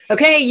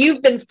Okay,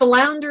 you've been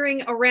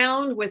floundering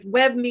around with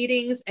web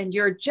meetings and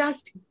you're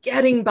just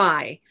getting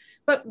by.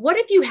 But what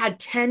if you had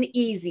 10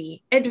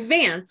 easy,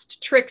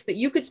 advanced tricks that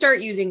you could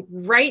start using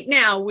right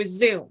now with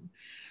Zoom?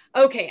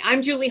 Okay,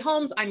 I'm Julie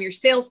Holmes. I'm your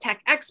sales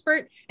tech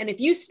expert. And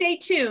if you stay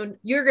tuned,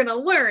 you're going to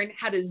learn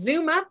how to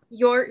Zoom up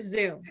your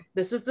Zoom.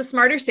 This is the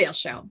Smarter Sales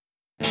Show.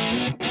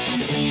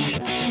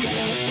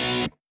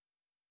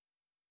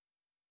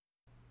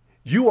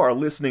 You are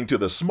listening to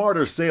the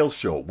Smarter Sales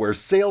Show, where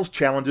sales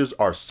challenges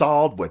are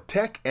solved with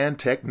tech and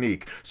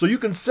technique, so you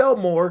can sell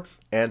more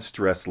and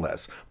stress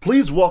less.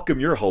 Please welcome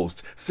your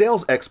hosts,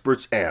 sales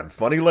experts and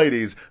funny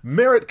ladies,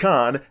 Merritt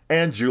Khan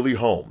and Julie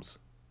Holmes.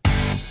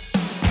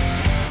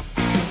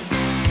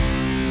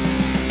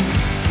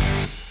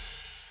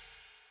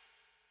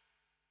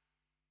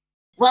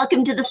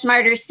 Welcome to the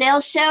Smarter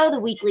Sales Show, the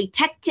weekly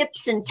tech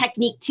tips and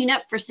technique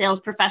tune-up for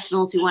sales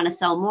professionals who want to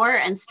sell more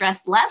and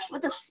stress less,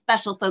 with a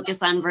special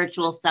focus on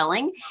virtual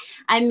selling.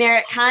 I'm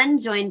Merritt Khan,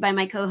 joined by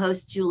my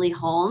co-host Julie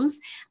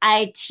Holmes.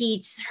 I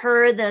teach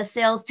her the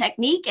sales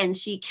technique and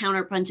she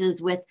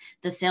counterpunches with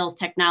the sales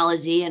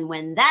technology. And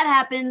when that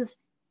happens,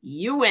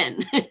 you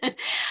win.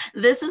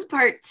 This is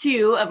part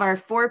 2 of our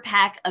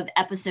 4-pack of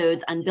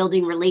episodes on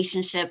building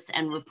relationships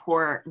and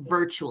rapport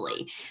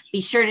virtually. Be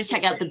sure to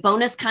check out the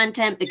bonus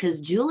content because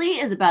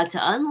Julie is about to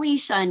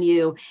unleash on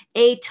you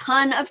a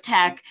ton of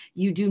tech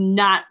you do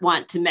not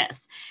want to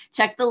miss.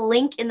 Check the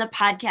link in the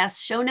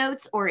podcast show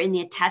notes or in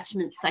the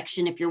attachment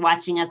section if you're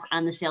watching us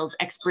on the Sales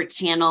Expert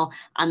channel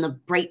on the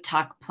Bright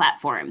Talk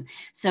platform.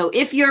 So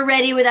if you're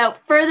ready,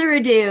 without further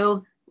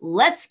ado,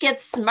 let's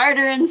get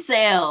smarter in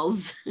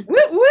sales.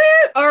 Woo, woo.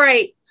 All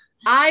right.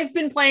 I've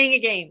been playing a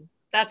game.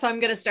 That's how I'm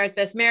going to start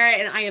this, Mara.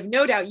 And I have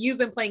no doubt you've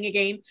been playing a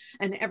game.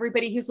 And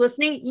everybody who's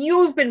listening,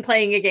 you've been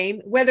playing a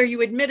game, whether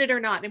you admit it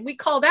or not. And we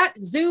call that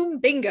Zoom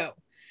Bingo.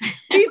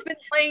 We've been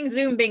playing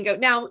Zoom Bingo.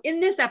 Now, in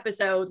this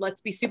episode,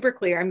 let's be super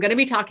clear. I'm going to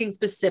be talking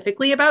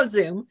specifically about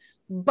Zoom,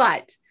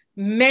 but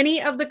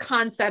many of the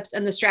concepts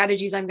and the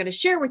strategies I'm going to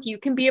share with you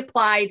can be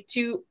applied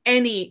to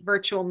any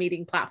virtual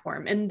meeting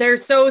platform. And they're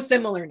so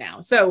similar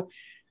now. So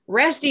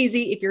rest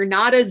easy. If you're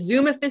not a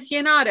Zoom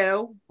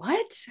aficionado,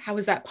 what? How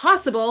is that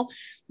possible?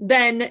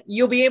 Then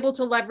you'll be able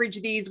to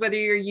leverage these, whether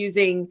you're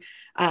using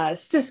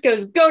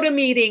Cisco's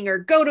GoToMeeting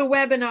or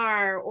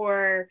GoToWebinar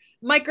or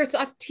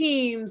Microsoft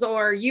Teams,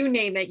 or you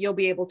name it, you'll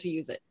be able to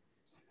use it.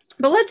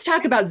 But let's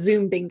talk about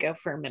Zoom Bingo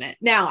for a minute.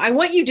 Now, I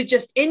want you to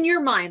just, in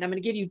your mind, I'm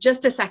going to give you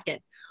just a second.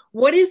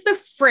 What is the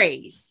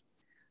phrase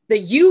that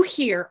you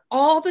hear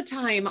all the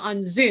time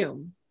on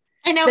Zoom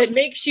that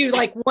makes you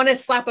like want to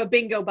slap a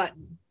bingo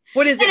button?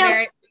 What is it,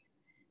 Mary?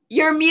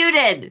 You're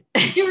muted.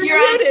 You're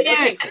muted.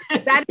 Okay.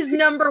 That is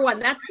number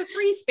one. That's the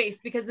free space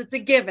because it's a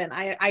given.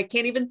 I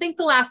can't even think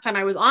the last time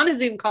I was on a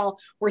Zoom call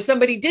where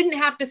somebody didn't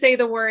have to say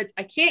the words,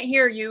 I can't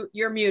hear you.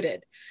 You're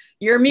muted.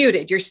 You're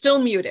muted. You're still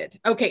muted.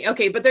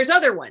 Okay. But there's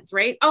other ones,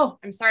 right? Oh,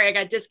 I'm sorry. I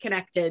got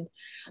disconnected.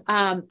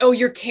 Oh,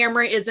 your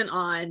camera isn't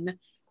on.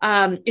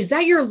 Is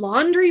that your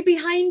laundry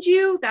behind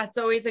you? That's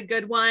always a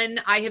good one.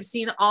 I have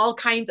seen all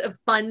kinds of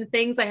fun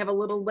things. I have a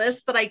little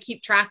list that I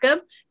keep track of,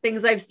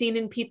 things I've seen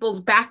in people's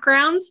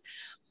backgrounds.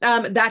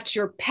 That's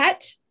your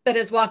pet that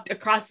has walked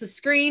across the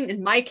screen.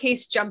 In my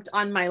case, jumped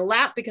on my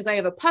lap because I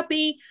have a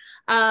puppy.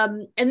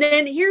 And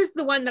then here's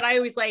the one that I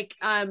always like.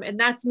 And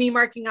that's me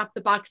marking off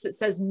the box that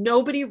says,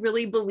 nobody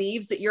really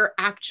believes that you're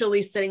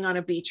actually sitting on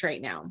a beach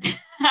right now.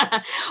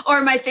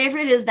 Or my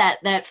favorite is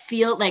that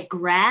field, like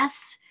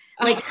grass.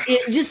 Like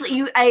it just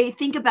I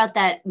think about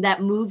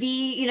that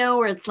movie,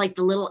 where it's like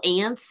the little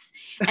ants,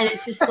 and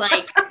it's just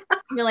like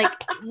you're like,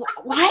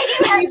 why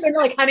do you have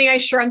like Honey I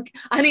Shrunk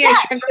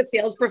the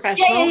Sales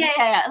Professional?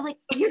 Yeah. Like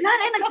you're not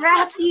in a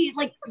grassy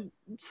like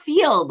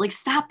field. Like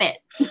stop it.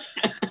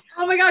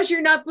 Oh my gosh,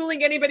 you're not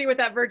fooling anybody with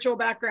that virtual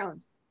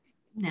background.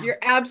 No. You're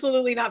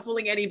absolutely not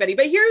fooling anybody.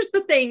 But here's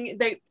the thing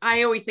that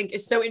I always think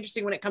is so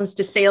interesting when it comes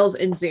to sales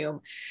and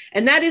Zoom,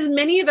 and that is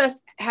many of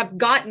us have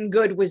gotten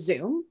good with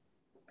Zoom.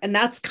 And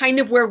that's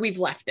kind of where we've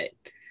left it,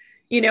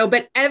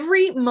 but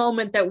every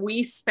moment that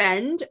we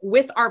spend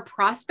with our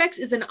prospects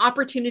is an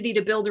opportunity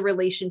to build a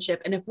relationship.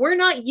 And if we're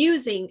not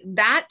using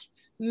that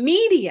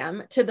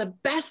medium to the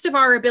best of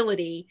our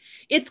ability,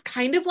 it's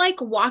kind of like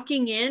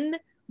walking in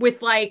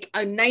with like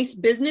a nice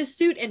business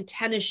suit and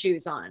tennis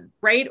shoes on,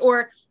 right?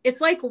 Or it's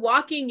like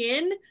walking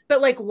in,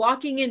 but like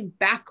walking in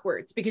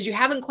backwards because you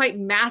haven't quite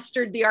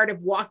mastered the art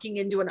of walking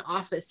into an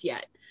office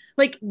yet.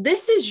 Like,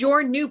 this is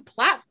your new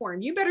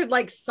platform. You better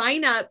like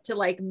sign up to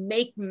like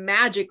make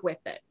magic with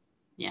it.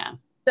 Yeah.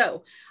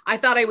 So I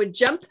thought I would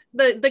jump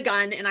the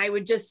gun and I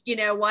would just,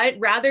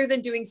 rather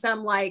than doing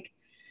some like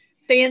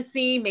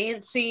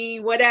fancy,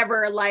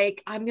 whatever,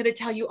 like I'm going to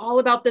tell you all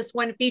about this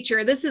one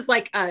feature. This is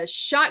like a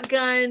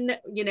shotgun,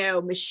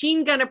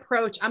 machine gun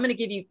approach. I'm going to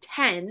give you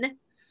 10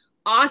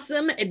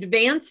 awesome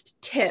advanced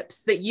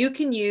tips that you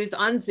can use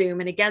on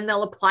Zoom. And again,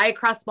 they'll apply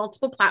across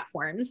multiple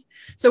platforms.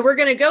 So we're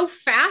going to go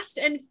fast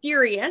and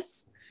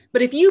furious,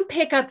 but if you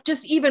pick up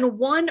just even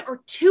 1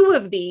 or 2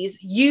 of these,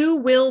 you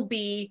will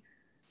be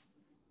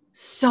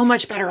so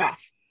much better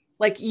off.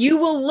 Like you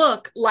will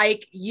look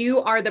like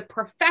you are the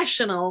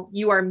professional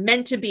you are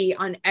meant to be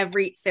on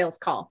every sales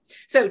call.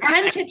 So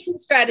 10 tips and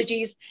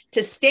strategies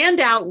to stand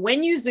out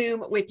when you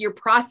Zoom with your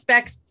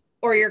prospects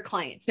or your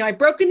clients. Now I've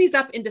broken these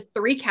up into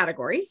 3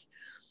 categories.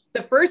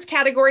 The first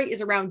category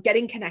is around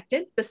getting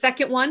connected. The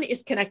second one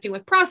is connecting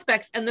with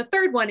prospects. And the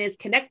third one is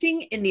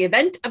connecting in the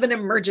event of an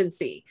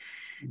emergency.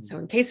 So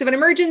in case of an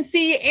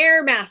emergency,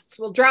 air masks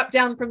will drop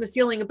down from the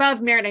ceiling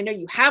above. Merritt, I know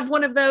you have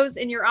one of those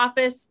in your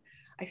office.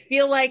 I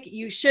feel like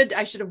I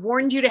should have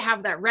warned you to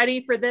have that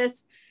ready for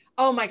this.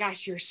 Oh my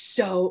gosh, you're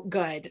so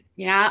good.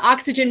 Yeah,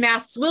 oxygen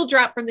masks will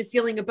drop from the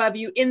ceiling above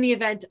you in the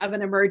event of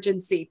an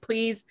emergency.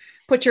 Please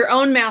put your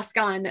own mask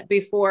on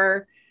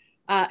before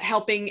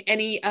helping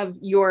any of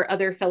your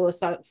other fellow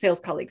sales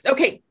colleagues.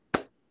 Okay,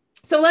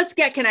 so let's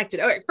get connected.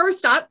 All right,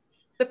 first up,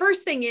 the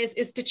first thing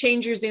is to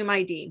change your Zoom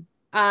ID.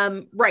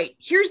 Right,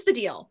 here's the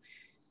deal.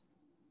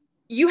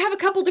 You have a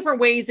couple different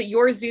ways that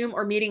your Zoom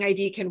or meeting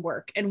ID can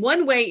work. And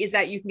one way is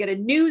that you can get a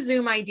new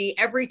Zoom ID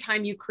every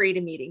time you create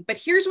a meeting. But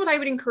here's what I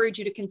would encourage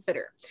you to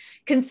consider.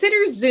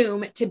 Consider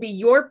Zoom to be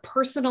your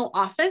personal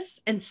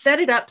office and set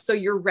it up so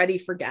you're ready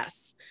for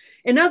guests.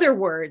 In other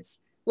words,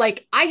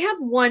 like I have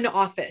one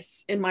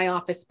office in my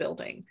office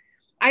building.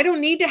 I don't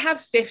need to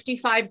have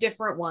 55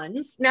 different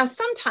ones. Now,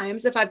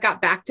 sometimes if I've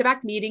got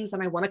back-to-back meetings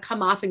and I want to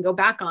come off and go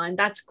back on,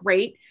 that's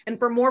great. And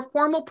for more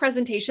formal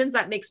presentations,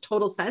 that makes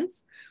total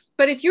sense.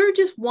 But if you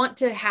just want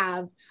to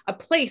have a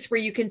place where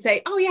you can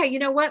say, oh yeah, you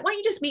know what? Why don't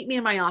you just meet me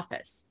in my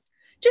office?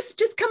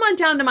 Just come on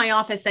down to my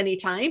office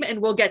anytime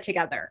and we'll get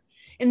together.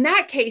 In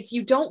that case,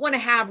 you don't want to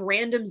have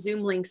random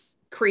Zoom links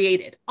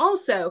created.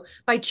 Also,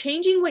 by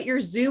changing what your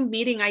Zoom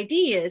meeting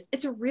ID is,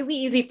 it's really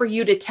easy for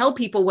you to tell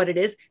people what it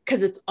is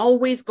because it's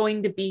always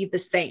going to be the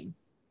same.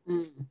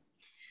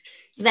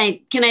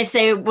 Can I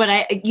say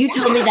you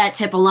told me that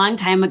tip a long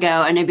time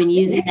ago, and I've been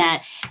using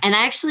that. And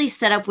I actually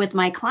set up with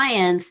my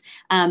clients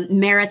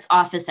Merritt's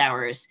office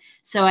hours.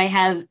 So I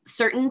have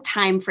certain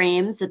time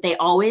frames that they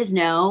always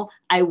know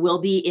I will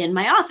be in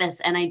my office,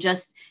 and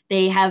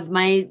they have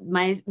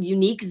my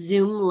unique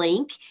Zoom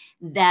link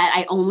that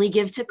I only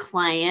give to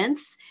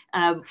clients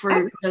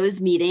for those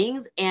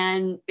meetings.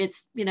 And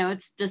it's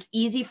just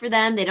easy for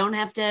them. They don't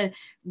have to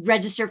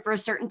register for a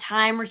certain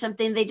time or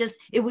something.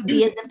 It would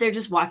be as if they're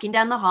just walking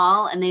down the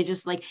hall and they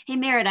just like, hey,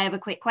 Merritt, I have a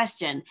quick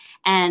question.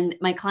 And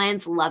my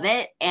clients love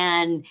it.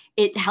 And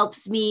it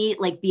helps me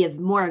like be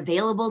more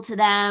available to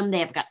them. They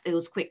have got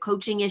those quick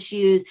coaching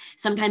issues.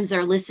 Sometimes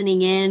they're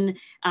listening in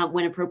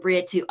when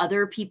appropriate to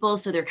other people.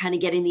 So they're kind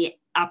of getting the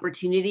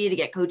opportunity to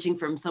get coaching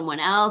from someone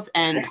else.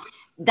 And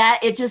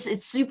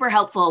it's super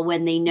helpful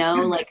when they know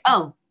like,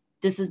 oh,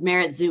 this is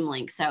Merritt Zoom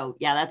link. So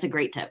yeah, that's a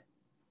great tip.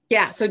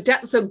 Yeah. So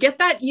get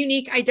that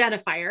unique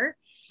identifier.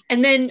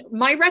 And then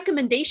my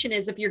recommendation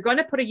is if you're going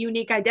to put a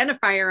unique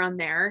identifier on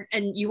there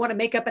and you want to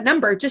make up a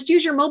number, just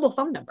use your mobile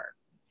phone number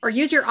or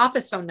use your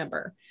office phone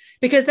number,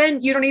 because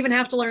then you don't even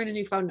have to learn a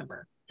new phone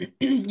number.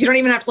 You don't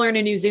even have to learn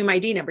a new Zoom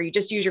ID number. You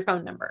just use your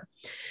phone number.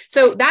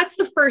 So that's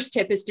the first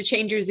tip, is to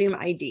change your Zoom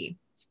ID.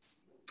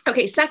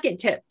 Okay. Second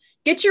tip,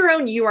 get your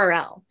own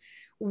URL.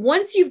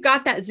 Once you've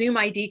got that Zoom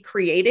ID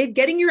created,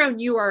 getting your own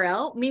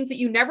URL means that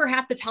you never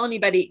have to tell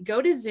anybody,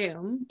 go to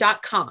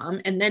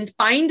zoom.com and then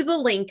find the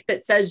link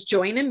that says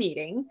join a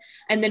meeting.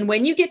 And then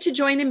when you get to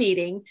join a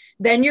meeting,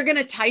 then you're going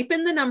to type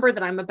in the number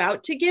that I'm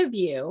about to give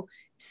you,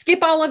 skip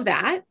all of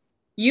that.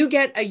 You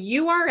get a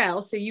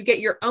URL. So you get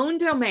your own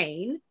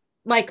domain.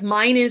 Like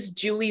mine is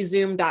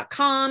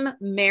juliezoom.com.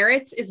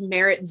 Merritt's is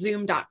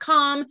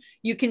merrittzoom.com.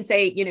 You can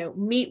say,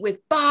 meet with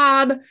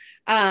Bob,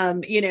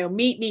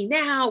 meet me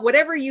now,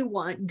 whatever you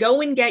want. Go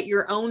and get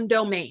your own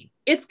domain.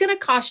 It's going to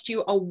cost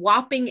you a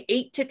whopping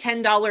 $8 to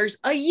 $10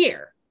 a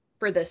year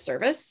for this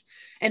service.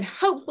 And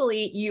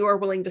hopefully you are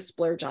willing to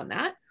splurge on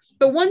that.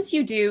 But once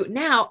you do,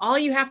 now all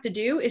you have to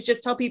do is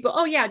just tell people,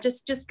 oh yeah,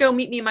 just go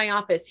meet me in my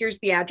office. Here's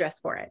the address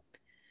for it.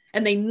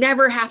 And they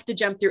never have to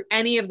jump through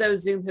any of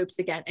those Zoom hoops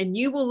again. And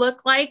you will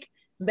look like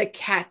the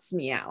cat's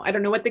meow. I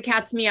don't know what the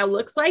cat's meow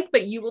looks like,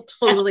 but you will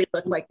totally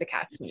look like the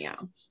cat's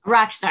meow.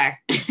 Rock star.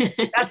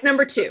 That's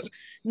number 2.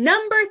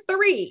 Number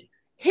 3,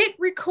 hit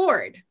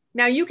record.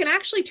 Now you can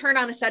actually turn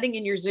on a setting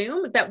in your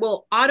Zoom that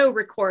will auto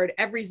record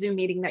every Zoom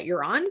meeting that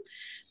you're on.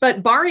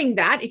 But barring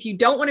that, if you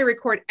don't want to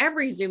record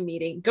every Zoom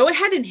meeting, go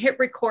ahead and hit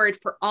record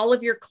for all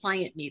of your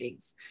client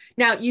meetings.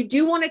 Now, you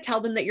do want to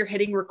tell them that you're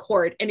hitting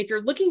record. And if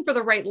you're looking for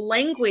the right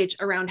language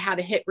around how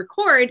to hit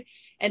record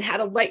and how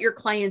to let your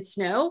clients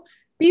know,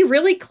 be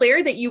really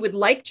clear that you would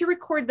like to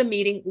record the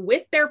meeting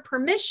with their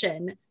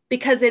permission,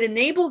 because it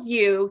enables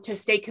you to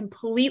stay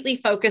completely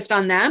focused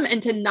on them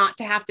and to not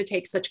to have to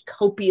take such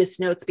copious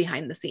notes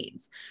behind the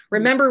scenes.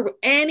 Remember,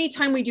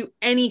 anytime we do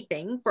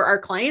anything for our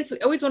clients, we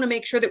always want to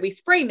make sure that we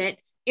frame it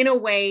in a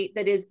way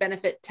that is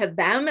benefit to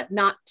them,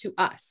 not to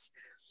us.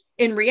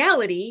 In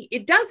reality,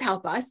 it does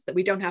help us that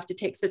we don't have to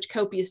take such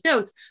copious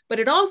notes, but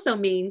it also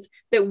means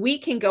that we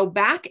can go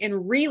back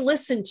and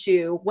re-listen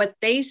to what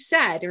they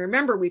said. And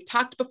remember, we've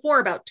talked before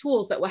about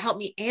tools that will help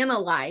me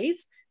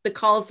analyze the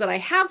calls that I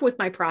have with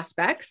my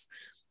prospects.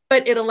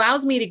 but it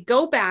allows me to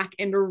go back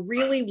and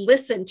really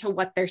listen to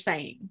what they're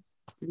saying.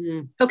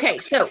 Okay,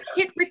 so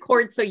hit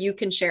record so you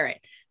can share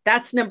it.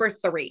 That's number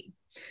 3.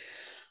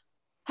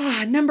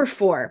 Number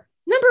 4.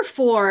 Number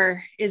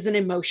 4 is an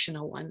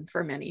emotional one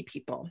for many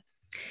people.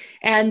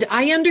 And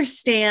I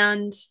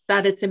understand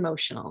that it's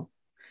emotional,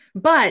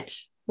 but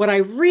what I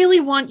really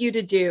want you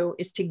to do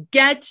is to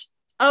get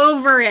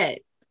over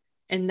it.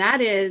 And that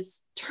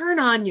is turn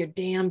on your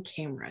damn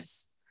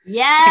cameras.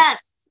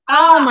 Yes.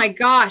 Oh my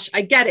gosh,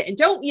 I get it. And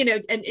don't,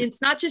 and it's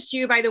not just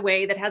you, by the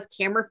way, that has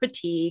camera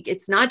fatigue.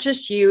 It's not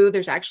just you.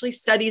 There's actually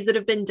studies that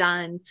have been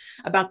done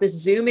about this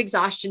Zoom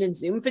exhaustion and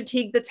Zoom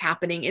fatigue that's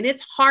happening. And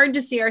it's hard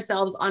to see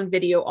ourselves on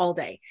video all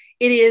day.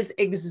 It is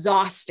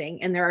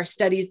exhausting. And there are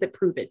studies that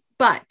prove it,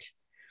 but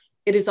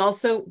it is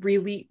also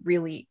really,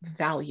 really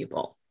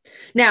valuable.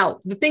 Now,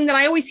 the thing that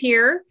I always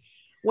hear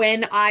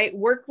when I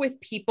work with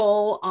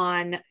people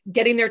on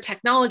getting their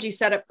technology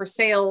set up for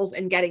sales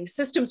and getting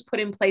systems put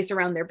in place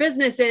around their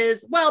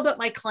businesses, well, but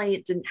my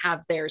client didn't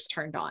have theirs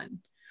turned on,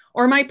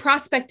 or my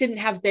prospect didn't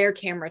have their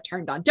camera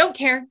turned on. Don't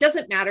care.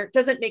 Doesn't matter.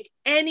 Doesn't make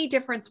any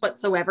difference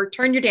whatsoever.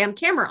 Turn your damn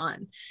camera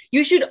on.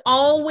 You should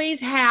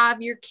always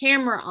have your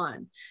camera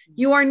on.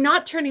 You are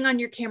not turning on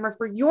your camera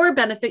for your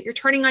benefit. You're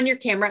turning on your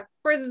camera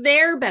for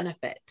their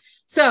benefit.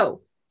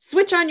 So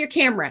switch on your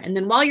camera. And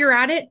then while you're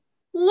at it,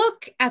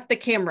 look at the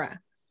camera.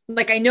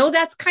 Like, I know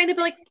that's kind of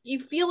like, you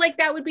feel like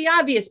that would be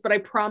obvious, but I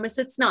promise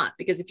it's not.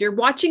 Because if you're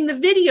watching the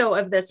video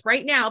of this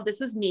right now, this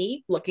is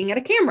me looking at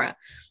a camera.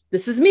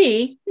 This is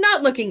me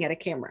not looking at a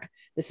camera.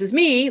 This is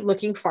me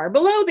looking far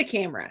below the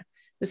camera.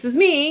 This is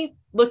me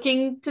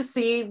looking to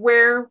see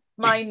where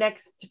my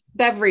next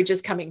beverage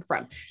is coming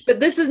from. But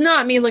this is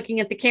not me looking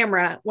at the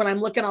camera when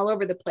I'm looking all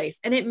over the place.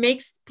 And it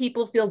makes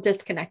people feel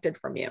disconnected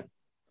from you.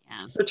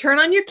 Yeah. So turn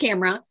on your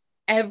camera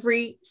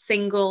every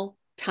single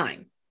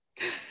time.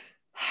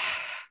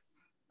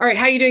 All right.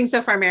 How are you doing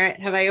so far, Merritt?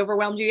 Have I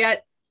overwhelmed you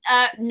yet?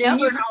 No.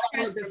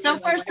 So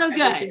far, so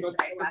good. Single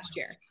day last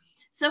year.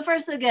 So far,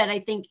 so good. I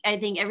think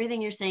everything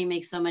you're saying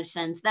makes so much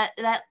sense.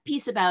 That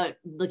piece about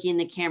looking in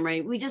the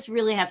camera, we just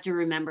really have to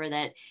remember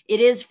that it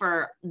is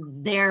for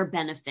their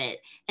benefit.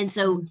 And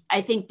so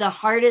I think the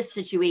hardest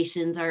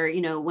situations are,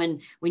 when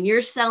you're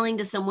selling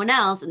to someone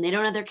else and they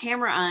don't have their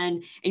camera on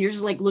and you're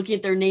just like looking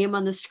at their name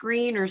on the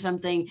screen or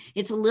something,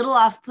 it's a little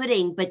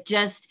off-putting, but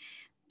just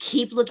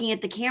keep looking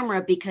at the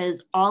camera,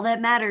 because all that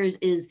matters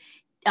is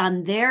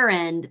on their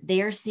end,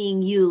 they're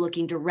seeing you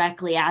looking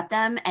directly at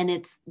them, and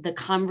it's the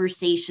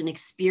conversation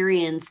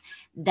experience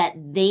that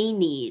they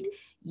need.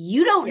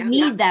 You don't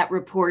need that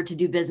rapport to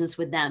do business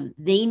with them.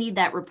 They need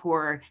that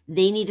rapport.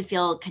 They need to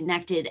feel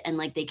connected and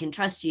like they can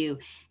trust you.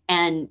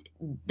 And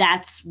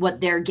that's what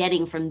they're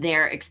getting from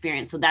their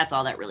experience. So that's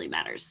all that really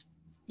matters.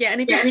 Yeah. And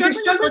if you're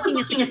struggling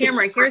looking at the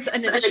camera, here's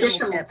an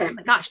additional tip. Oh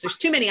my gosh, there's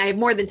too many. I have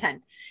more than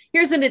 10.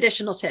 Here's an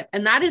additional tip,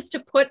 and that is to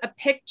put a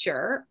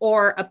picture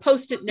or a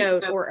Post-it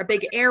note or a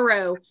big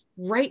arrow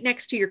right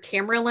next to your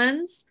camera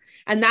lens.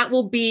 And that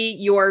will be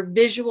your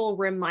visual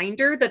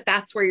reminder that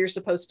that's where you're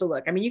supposed to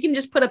look. I mean, you can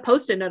just put a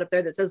Post-it note up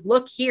there that says,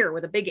 look here,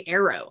 with a big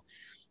arrow.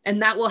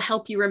 And that will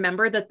help you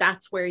remember that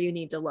that's where you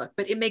need to look.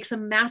 But it makes a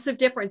massive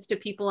difference to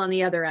people on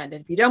the other end.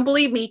 And if you don't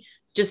believe me,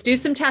 just do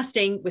some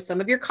testing with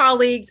some of your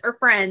colleagues or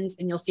friends,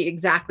 and you'll see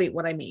exactly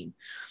what I mean.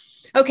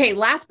 Okay,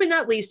 last but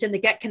not least, in the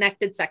Get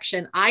Connected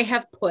section, I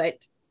have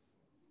put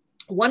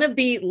one of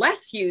the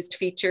less used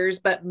features,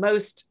 but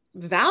most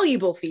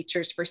valuable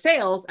features for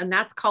sales, and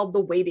that's called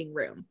the waiting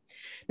room.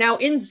 Now,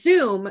 in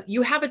Zoom,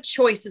 you have a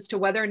choice as to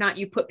whether or not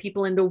you put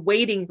people into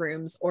waiting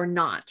rooms or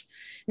not.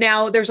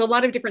 Now, there's a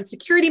lot of different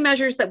security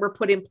measures that were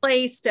put in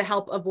place to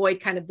help avoid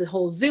kind of the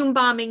whole Zoom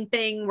bombing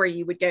thing, where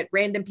you would get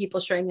random people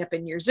showing up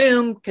in your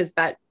Zoom, because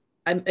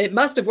it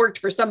must have worked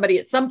for somebody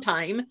at some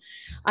time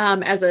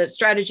as a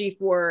strategy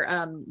for,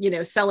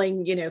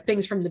 selling,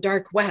 things from the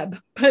dark web.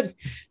 But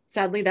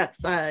sadly, that's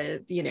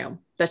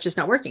just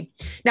not working.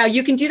 Now,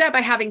 you can do that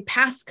by having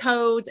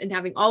passcodes and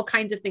having all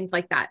kinds of things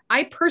like that.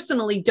 I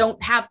personally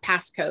don't have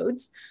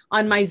passcodes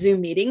on my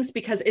Zoom meetings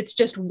because it's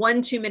just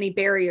one too many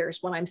barriers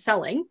when I'm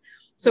selling.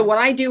 So what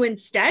I do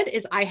instead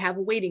is I have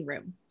a waiting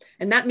room.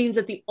 And that means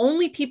that the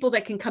only people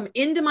that can come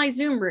into my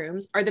Zoom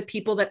rooms are the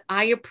people that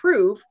I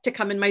approve to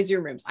come in my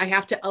Zoom rooms. I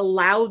have to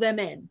allow them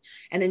in.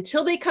 And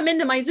until they come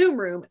into my Zoom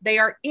room, they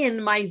are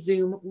in my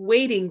Zoom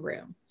waiting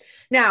room.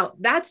 Now,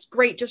 that's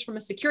great just from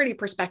a security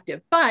perspective.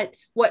 But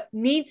what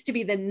needs to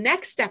be the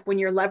next step when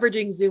you're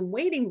leveraging Zoom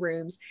waiting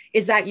rooms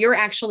is that you're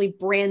actually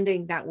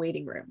branding that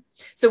waiting room.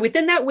 So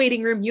within that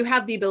waiting room, you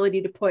have the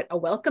ability to put a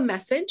welcome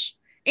message,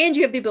 and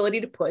you have the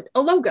ability to put a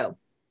logo.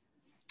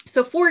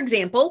 So for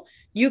example,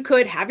 you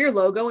could have your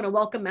logo and a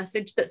welcome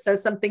message that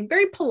says something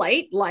very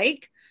polite,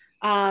 like,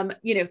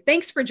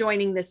 thanks for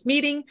joining this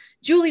meeting.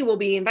 Julie will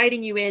be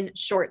inviting you in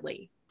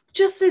shortly.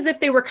 Just as if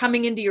they were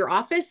coming into your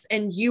office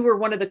and you were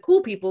one of the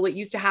cool people that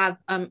used to have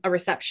a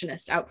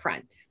receptionist out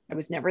front. I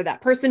was never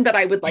that person, but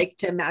I would like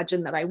to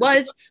imagine that I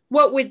was.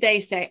 What would they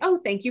say?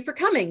 Oh, thank you for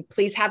coming.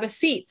 Please have a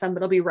seat.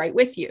 Somebody will be right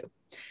with you.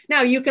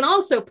 Now you can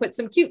also put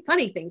some cute,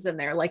 funny things in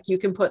there. Like you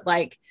can put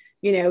like,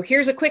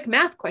 here's a quick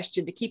math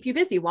question to keep you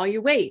busy while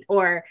you wait,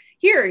 or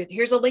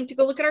here's a link to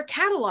go look at our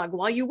catalog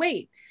while you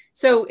wait.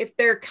 So if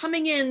they're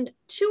coming in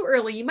too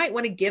early, you might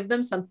want to give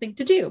them something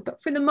to do.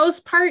 But for the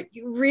most part,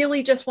 you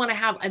really just want to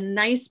have a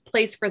nice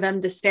place for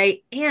them to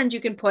stay. And you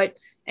can put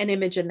an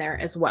image in there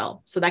as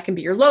well. So that can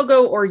be your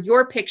logo or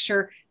your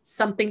picture,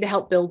 something to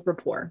help build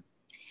rapport.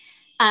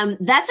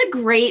 That's a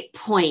great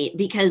point,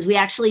 because we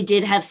actually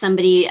did have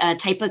somebody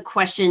type a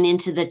question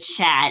into the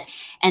chat,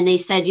 and they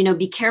said,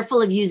 be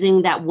careful of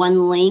using that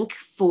one link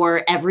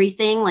for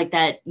everything, like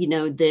that,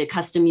 the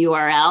custom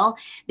URL,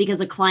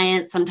 because a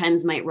client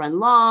sometimes might run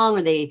long,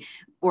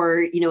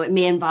 or it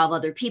may involve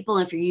other people.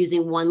 And if you're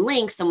using one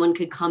link, someone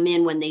could come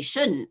in when they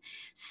shouldn't.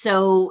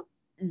 So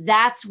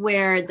that's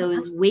where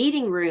those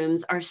waiting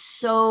rooms are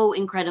so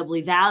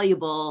incredibly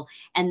valuable.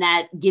 And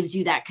that gives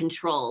you that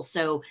control.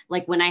 So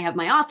like when I have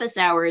my office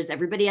hours,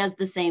 everybody has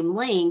the same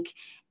link.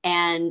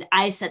 And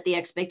I set the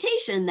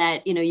expectation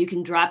that, you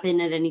can drop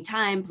in at any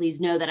time. Please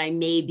know that I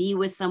may be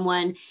with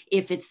someone.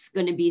 If it's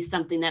going to be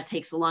something that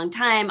takes a long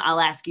time,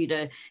 I'll ask you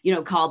to,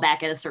 call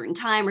back at a certain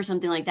time or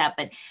something like that.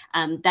 But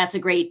that's a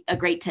great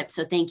tip.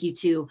 So thank you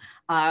to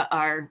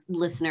our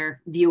listener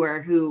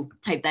viewer who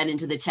typed that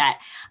into the chat.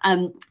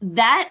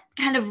 That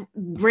kind of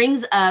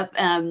brings up,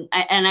 and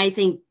I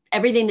think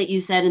everything that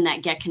you said in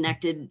that Get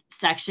Connected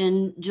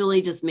section,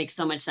 Julie, just makes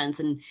so much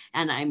sense. And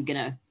I'm going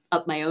to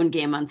up my own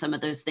game on some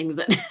of those things.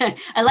 That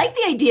I like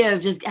the idea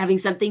of just having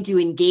something to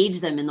engage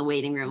them in the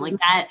waiting room like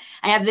that.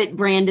 I have it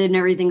branded and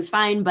everything's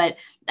fine, but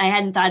I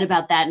hadn't thought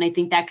about that. And I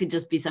think that could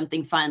just be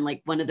something fun,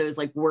 like one of those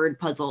like word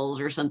puzzles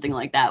or something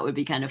like that would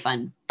be kind of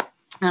fun.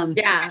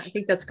 Yeah, I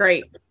think that's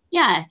great.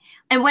 Yeah.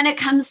 And when it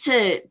comes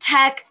to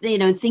tech,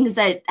 things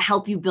that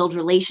help you build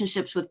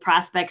relationships with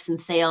prospects and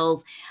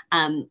sales,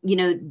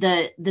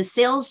 the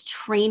sales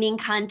training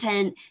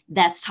content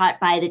that's taught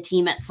by the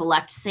team at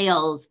Select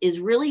Sales is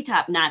really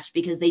top notch,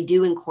 because they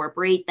do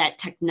incorporate that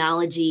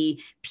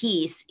technology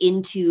piece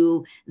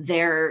into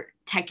their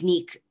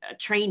technique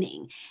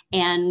training.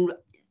 And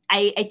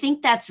I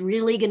think that's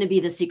really going to be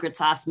the secret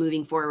sauce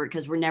moving forward,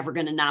 because we're never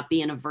going to not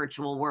be in a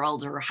virtual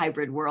world or a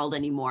hybrid world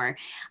anymore.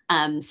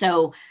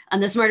 So on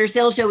the Smarter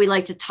Sales Show, we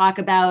like to talk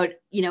about,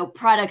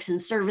 products and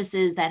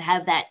services that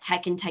have that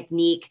tech and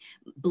technique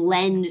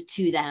blend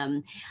to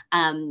them.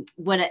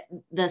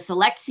 The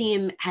Select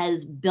team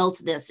has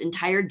built this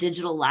entire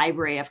digital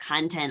library of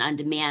content on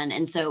demand.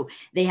 And so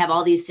they have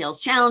all these sales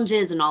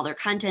challenges, and all their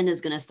content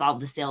is going to solve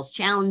the sales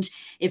challenge.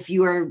 If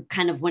you are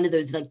kind of one of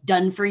those like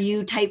done for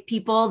you type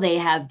people, they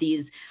have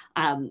these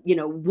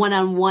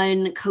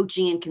one-on-one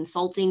coaching and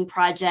consulting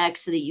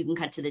projects so that you can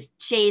cut to the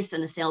chase,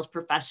 and the sales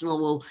professional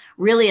will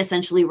really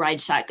essentially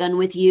ride shotgun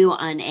with you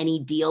on any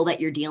deal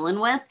that you're dealing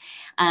with.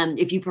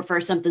 If you prefer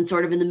something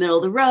sort of in the middle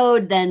of the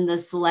road, then the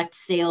Select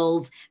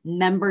Sales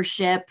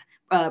membership,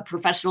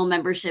 professional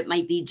membership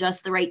might be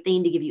just the right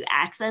thing to give you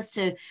access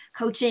to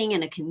coaching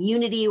and a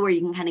community where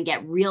you can kind of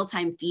get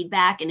real-time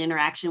feedback and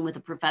interaction with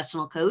a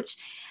professional coach.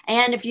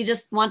 And if you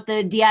just want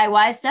the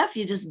DIY stuff,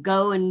 you just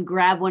go and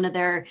grab one of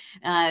their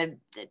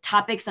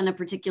topics on a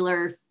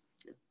particular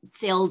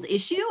sales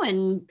issue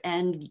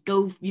and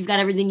go, you've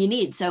got everything you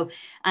need. So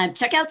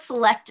check out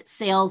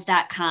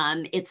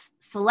selectsales.com. It's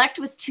select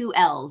with 2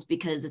 L's,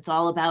 because it's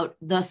all about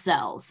the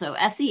sell. So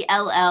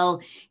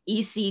SELLECT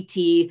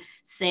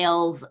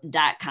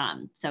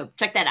sales.com. So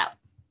check that out.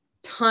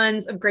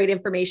 Tons of great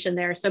information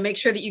there. So make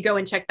sure that you go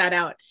and check that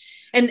out.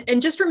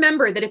 And just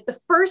remember that if the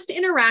first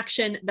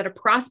interaction that a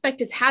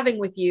prospect is having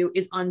with you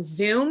is on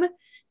Zoom,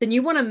 then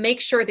you want to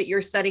make sure that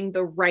you're setting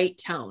the right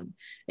tone,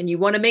 and you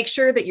want to make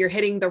sure that you're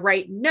hitting the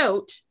right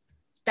note.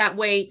 That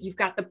way you've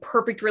got the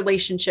perfect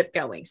relationship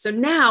going. So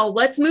now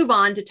let's move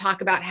on to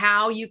talk about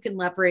how you can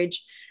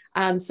leverage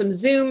some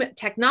Zoom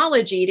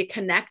technology to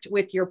connect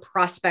with your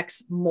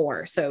prospects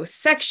more. So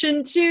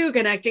section 2,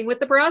 connecting with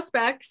the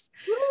prospects.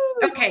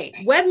 Okay,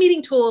 web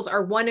meeting tools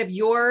are one of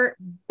your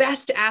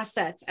best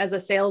assets as a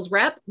sales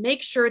rep.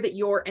 Make sure that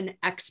you're an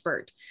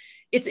expert.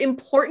 It's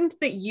important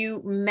that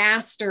you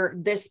master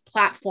this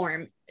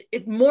platform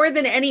more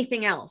than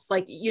anything else.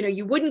 Like,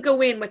 you wouldn't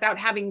go in without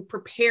having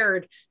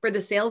prepared for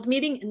the sales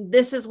meeting. And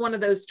this is one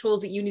of those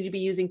tools that you need to be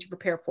using to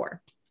prepare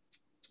for.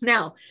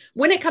 Now,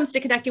 when it comes to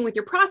connecting with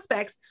your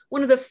prospects,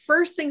 one of the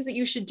first things that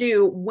you should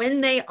do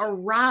when they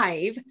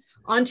arrive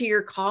onto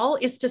your call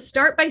is to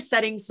start by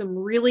setting some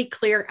really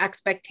clear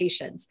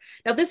expectations.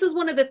 Now, this is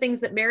one of the things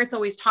that Merritt's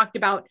always talked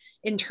about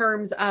in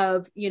terms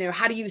of,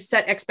 how do you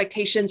set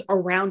expectations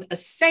around a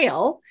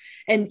sale?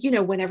 And,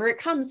 whenever it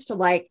comes to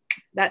like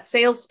that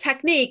sales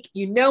technique,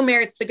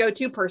 Merritt's the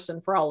go-to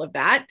person for all of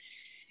that.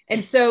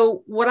 And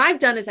so what I've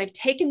done is I've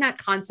taken that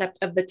concept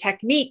of the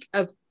technique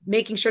of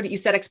making sure that you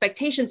set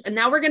expectations. And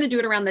now we're going to do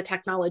it around the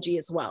technology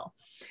as well.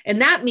 And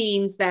that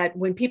means that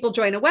when people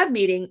join a web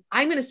meeting,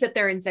 I'm going to sit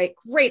there and say,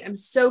 great, I'm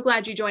so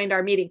glad you joined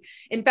our meeting.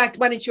 In fact,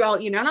 why don't you all,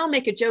 and I'll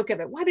make a joke of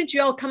it. Why don't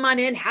you all come on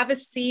in, have a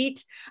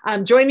seat,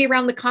 join me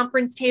around the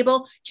conference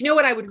table. Do you know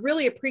what? I would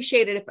really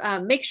appreciate it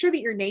if make sure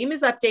that your name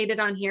is updated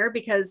on here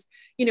because,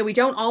 we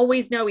don't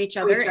always know each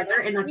other.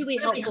 And that's really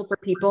helpful for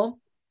people.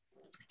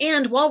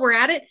 And while we're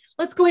at it,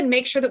 let's go ahead and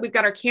make sure that we've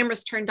got our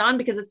cameras turned on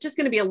because it's just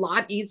going to be a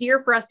lot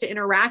easier for us to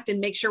interact and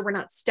make sure we're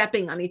not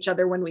stepping on each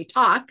other when we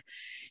talk.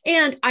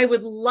 And I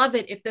would love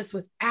it if this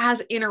was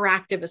as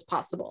interactive as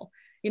possible.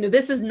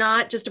 This is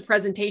not just a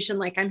presentation,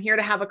 like I'm here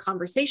to have a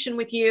conversation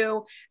with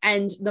you.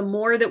 And the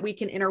more that we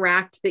can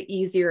interact, the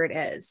easier it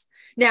is.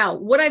 Now,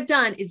 what I've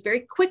done is very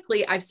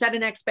quickly, I've set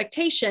an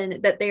expectation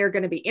that they are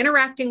going to be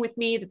interacting with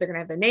me, that they're going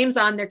to have their names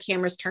on, their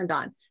cameras turned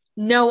on.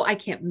 No, I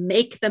can't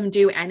make them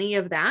do any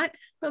of that.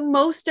 But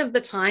most of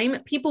the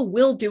time, people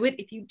will do it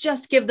if you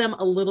just give them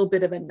a little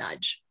bit of a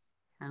nudge.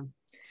 Yeah.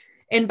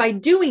 And by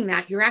doing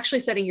that, you're actually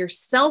setting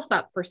yourself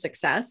up for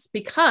success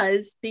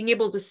because being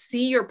able to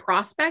see your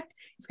prospect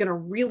is going to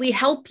really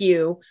help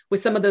you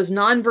with some of those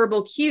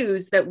nonverbal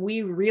cues that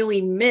we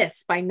really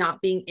miss by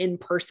not being in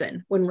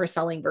person when we're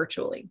selling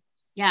virtually.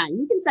 Yeah,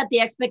 you can set the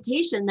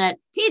expectation that,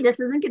 hey, this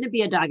isn't going to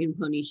be a dog and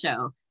pony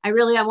show. I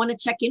want to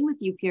check in with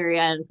you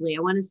periodically.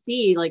 I want to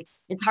see,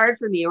 it's hard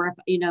for me. Or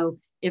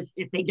if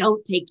they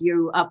don't take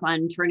you up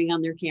on turning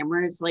on their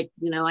camera, it's like,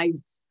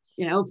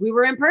 if we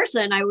were in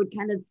person, I would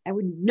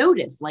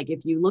notice,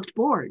 if you looked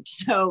bored.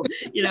 So,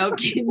 I'm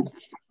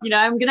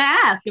going to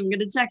ask, I'm going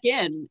to check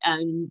in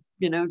and,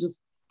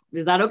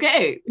 is that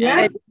okay?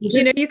 Yeah.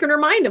 You can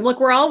remind them, look,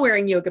 we're all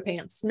wearing yoga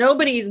pants.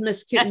 Nobody is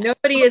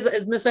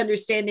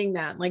misunderstanding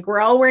that.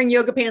 We're all wearing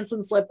yoga pants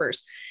and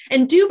slippers.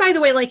 And by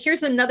the way,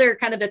 here's another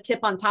kind of a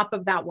tip on top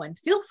of that one.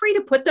 Feel free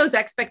to put those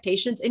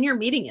expectations in your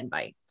meeting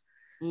invite,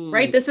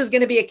 right? This is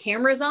going to be a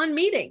cameras on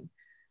meeting.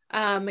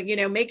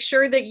 Make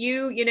sure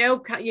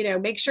that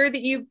make sure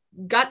that you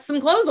got some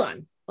clothes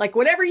on.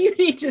 Whatever you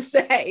need to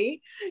say,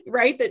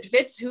 right, that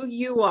fits who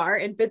you are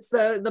and fits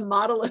the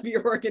model of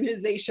your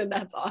organization.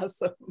 That's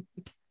awesome.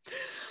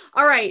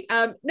 All right.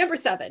 Number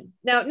 7.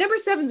 Now, number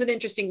 7 is an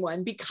interesting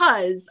one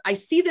because I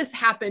see this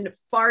happen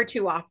far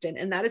too often.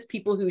 And that is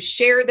people who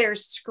share their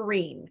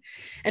screen.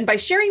 And by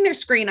sharing their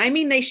screen, I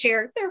mean, they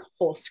share their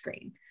whole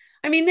screen.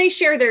 I mean, they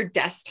share their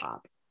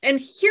desktop. And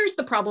here's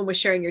the problem with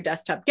sharing your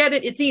desktop. Get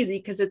it? It's easy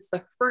because it's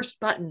the first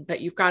button that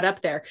you've got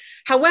up there.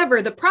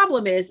 However, the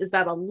problem is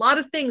that a lot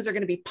of things are going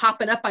to be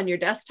popping up on your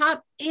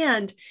desktop.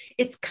 And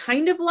it's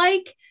kind of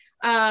like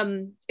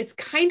going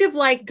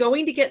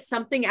to get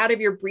something out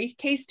of your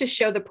briefcase to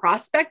show the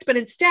prospect, but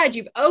instead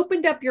you've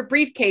opened up your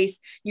briefcase,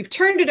 you've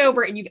turned it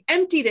over and you've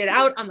emptied it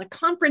out on the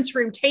conference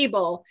room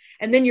table.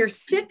 And then you're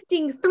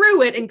sifting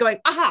through it and going,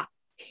 aha,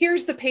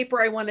 here's the paper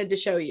I wanted to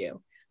show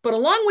you. But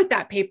along with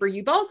that paper,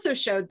 you've also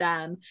showed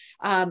them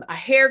a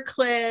hair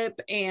clip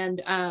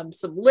and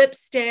some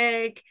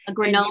lipstick, a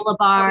granola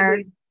bar.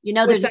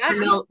 There's a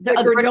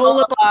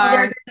granola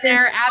bar in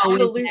there.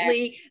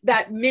 Absolutely.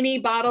 That mini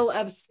bottle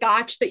of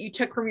scotch that you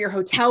took from your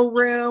hotel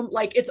room.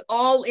 It's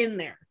all in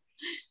there.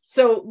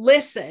 So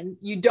listen,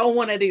 you don't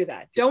want to do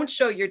that. Don't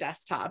show your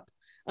desktop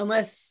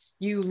unless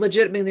you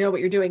legitimately know what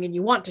you're doing and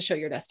you want to show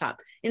your desktop.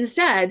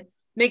 Instead,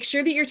 make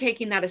sure that you're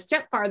taking that a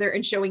step farther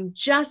and showing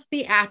just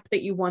the app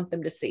that you want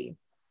them to see.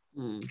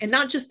 And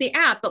not just the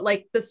app, but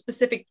the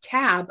specific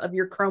tab of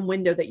your Chrome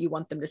window that you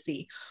want them to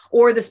see,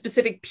 or the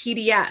specific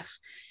PDF.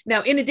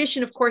 Now, in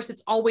addition, of course,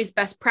 it's always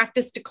best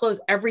practice to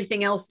close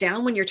everything else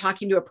down when you're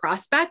talking to a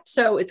prospect.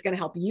 So it's going to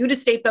help you to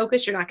stay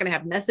focused. You're not going to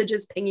have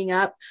messages pinging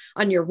up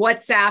on your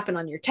WhatsApp and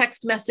on your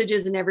text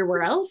messages and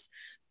everywhere else.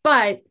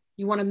 But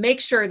you want to make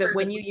sure that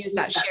when you use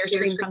that share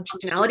screen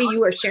functionality,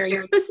 you are sharing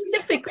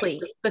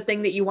specifically the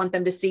thing that you want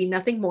them to see,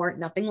 nothing more,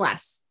 nothing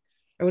less.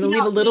 I want to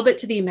leave a little bit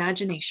to the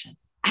imagination.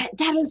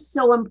 That is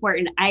so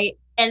important.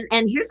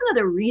 And here's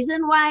another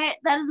reason why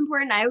that is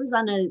important. I was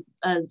on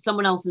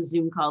someone else's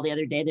Zoom call the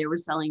other day. They were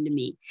selling to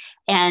me.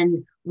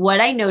 And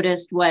what I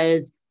noticed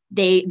was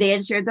they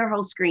had shared their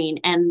whole screen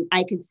and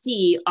I could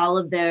see all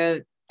of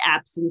the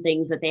apps and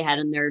things that they had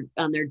on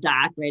their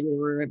dock, right? They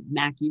were a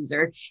Mac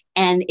user.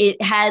 And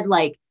it had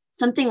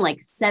something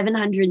like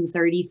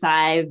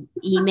 735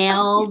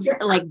 emails,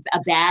 like a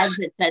badge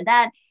that said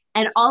that.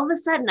 And all of a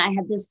sudden I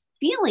had this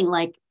feeling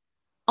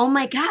oh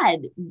my God,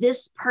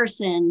 this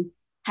person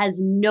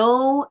has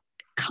no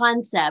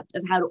concept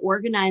of how to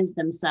organize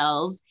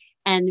themselves.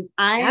 And if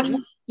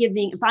I'm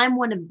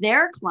one of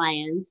their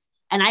clients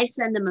and I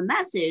send them a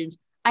message,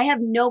 I have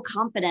no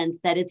confidence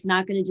that it's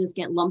not going to just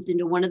get lumped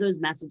into one of those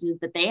messages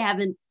that they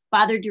haven't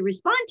bothered to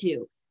respond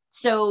to.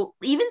 So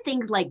even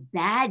things like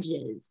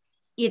badges,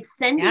 it's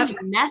sending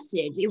a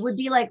message. It would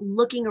be like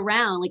looking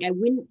around. I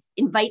wouldn't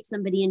invite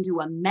somebody into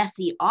a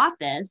messy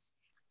office.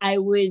 I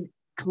would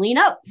clean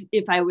up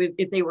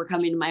if they were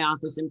coming to my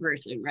office in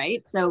person,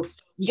 right? So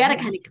you got to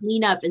kind of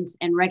clean up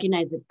and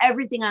recognize that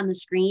everything on the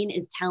screen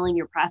is telling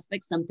your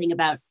prospect something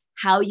about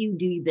how you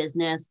do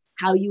business,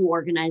 how you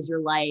organize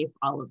your life,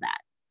 all of that.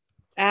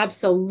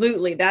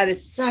 Absolutely. That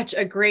is such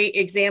a great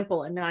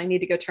example. And now I need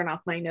to go turn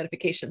off my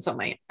notifications on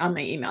my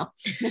email.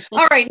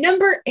 All right.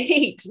 Number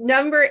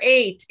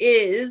eight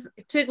is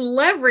to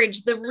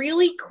leverage the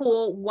really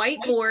cool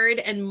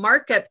whiteboard and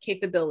markup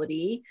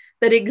capability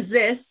that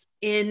exists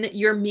in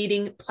your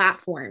meeting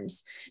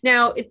platforms.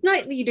 Now, it's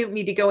not that you don't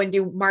need to go and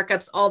do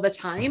markups all the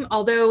time,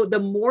 although the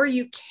more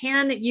you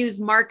can use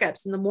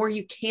markups and the more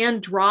you can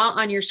draw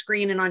on your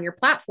screen and on your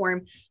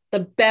platform, the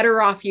better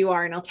off you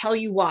are. And I'll tell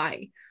you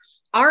why.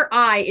 Our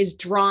eye is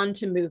drawn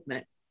to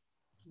movement.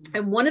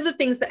 And one of the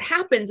things that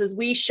happens is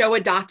we show a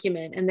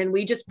document and then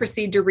we just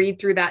proceed to read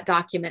through that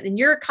document. And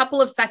you're a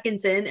couple of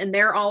seconds in and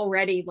they're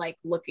already like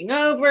looking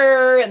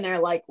over and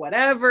they're like,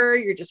 whatever,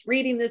 you're just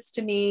reading this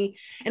to me.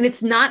 And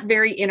it's not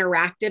very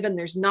interactive and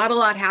there's not a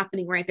lot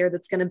happening right there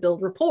that's going to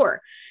build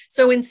rapport.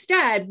 So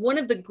instead, one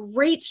of the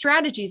great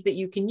strategies that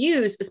you can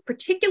use is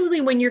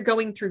particularly when you're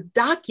going through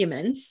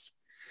documents,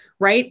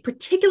 right?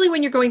 Particularly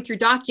when you're going through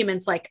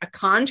documents like a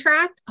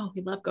contract. Oh,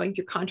 we love going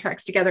through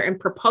contracts together, and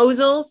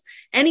proposals,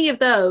 any of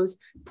those,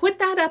 put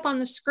that up on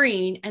the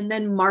screen and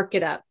then mark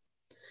it up.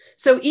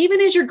 So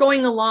even as you're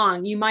going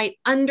along, you might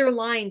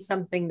underline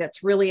something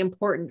that's really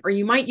important, or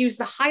you might use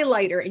the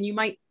highlighter and you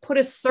might put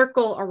a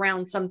circle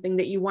around something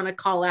that you want to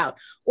call out,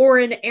 or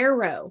an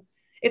arrow.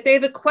 If they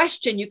have a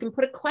question, you can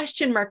put a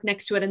question mark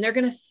next to it, and they're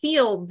going to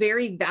feel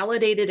very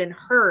validated and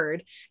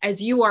heard as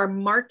you are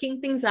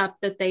marking things up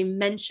that they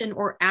mention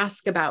or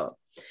ask about.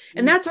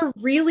 And that's a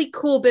really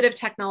cool bit of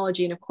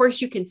technology. And of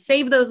course, you can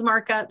save those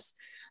markups.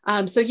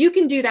 So you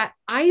can do that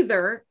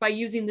either by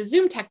using the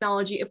Zoom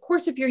technology. Of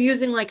course, if you're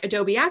using like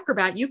Adobe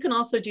Acrobat, you can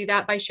also do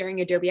that by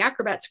sharing Adobe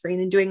Acrobat screen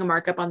and doing a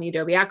markup on the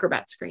Adobe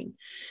Acrobat screen.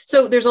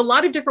 So there's a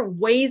lot of different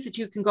ways that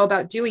you can go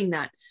about doing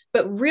that.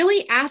 But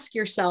really ask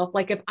yourself,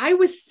 like if I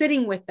was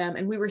sitting with them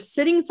and we were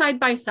sitting side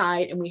by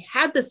side and we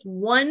had this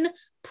one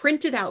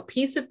printed out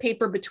piece of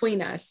paper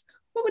between us,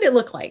 what would it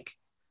look like?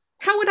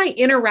 How would I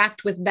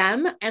interact with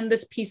them and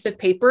this piece of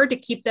paper to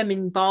keep them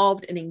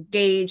involved and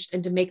engaged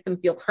and to make them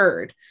feel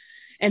heard?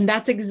 And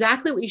that's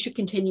exactly what you should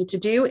continue to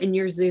do in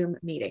your Zoom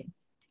meeting.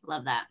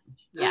 Love that.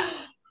 Yeah.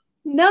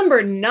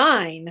 Number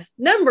nine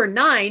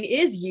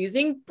is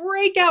using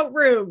breakout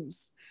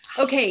rooms.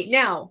 Okay,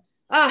 now,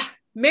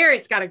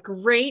 Merritt's got a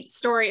great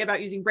story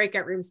about using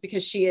breakout rooms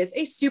because she is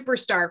a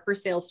superstar for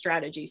sales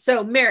strategy.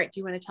 So Merritt,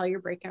 do you want to tell your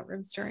breakout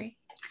room story?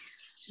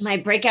 My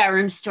breakout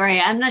room story.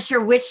 I'm not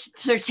sure which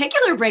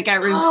particular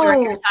breakout room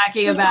story you're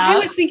talking about. I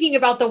was thinking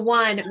about the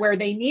one where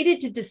they needed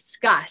to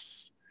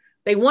discuss.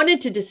 They wanted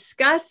to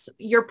discuss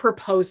your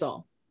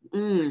proposal.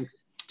 Do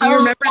you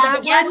remember that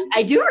one? Yes,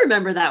 I do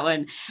remember that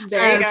one.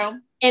 There you go.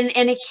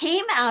 And it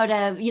came out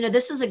of,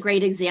 this is a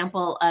great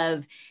example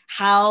of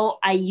how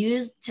I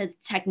used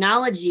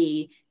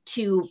technology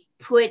to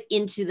put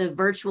into the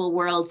virtual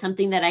world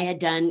something that I had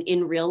done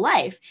in real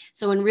life.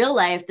 So in real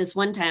life, this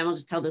one time, I'll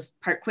just tell this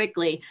part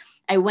quickly.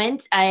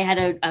 I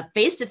had a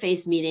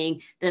face-to-face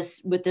meeting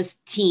with this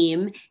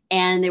team,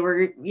 and they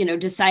were,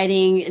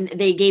 deciding, and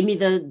they gave me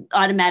the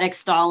automatic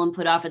stall and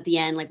put off at the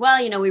end, like,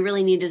 well, we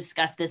really need to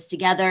discuss this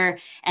together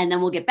and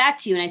then we'll get back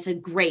to you. And I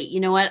said, great, you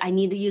know what? I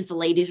need to use the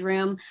ladies'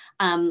 room.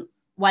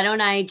 Why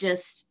don't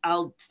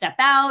I'll step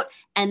out.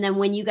 And then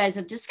when you guys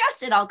have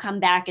discussed it, I'll come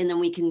back and then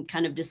we can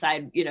kind of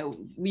decide,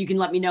 you can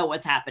let me know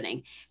what's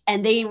happening.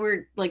 And they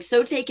were like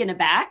so taken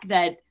aback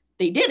that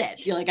they did it.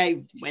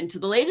 I went to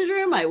the ladies'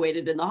 room, I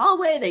waited in the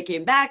hallway, they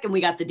came back and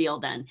we got the deal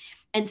done.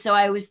 And so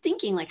I was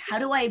thinking, like, how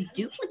do I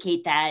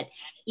duplicate that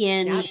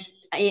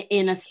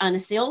on a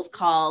sales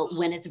call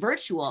when it's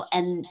virtual?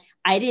 And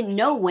I didn't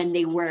know when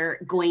they were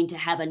going to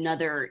have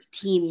another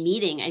team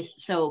meeting.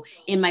 So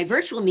in my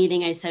virtual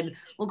meeting, I said,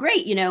 well,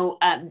 great.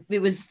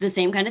 It was the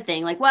same kind of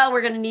thing. Like, well,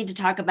 we're going to need to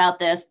talk about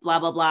this, blah,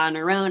 blah, blah on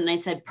our own. And I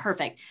said,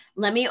 perfect.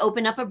 Let me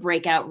open up a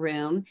breakout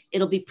room.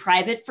 It'll be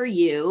private for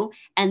you.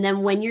 And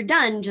then when you're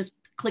done, just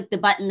click the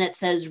button that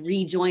says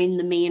rejoin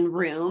the main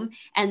room.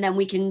 And then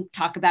we can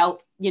talk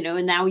about,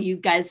 and now you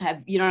guys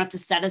you don't have to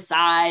set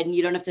aside and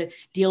you don't have to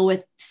deal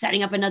with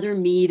setting up another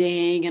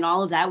meeting and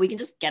all of that. We can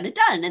just get it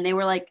done. And they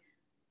were like,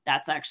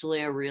 that's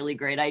actually a really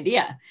great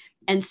idea.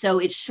 And so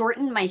it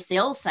shortened my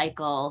sales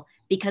cycle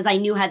because I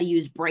knew how to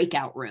use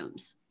breakout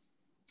rooms.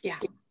 Yeah.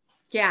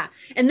 Yeah.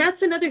 And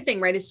that's another thing,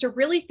 right? Is to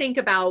really think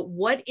about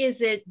what is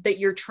it that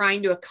you're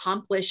trying to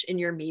accomplish in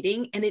your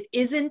meeting. And it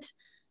isn't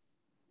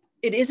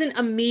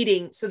a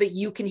meeting so that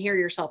you can hear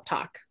yourself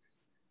talk.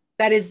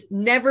 That is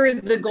never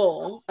the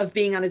goal of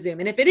being on a Zoom.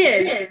 And if it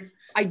is,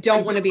 I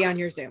don't want to be on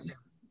your Zoom.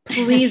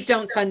 Please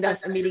don't send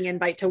us a meeting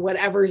invite to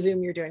whatever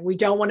Zoom you're doing. We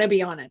don't want to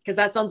be on it because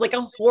that sounds like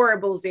a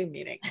horrible Zoom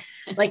meeting.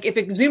 Like if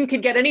a Zoom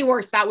could get any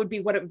worse, that would be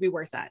what it would be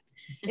worse at.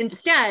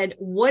 Instead,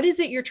 what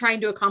is it you're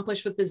trying to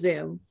accomplish with the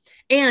Zoom?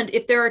 And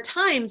if there are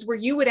times where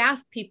you would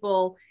ask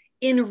people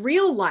in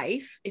real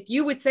life, if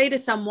you would say to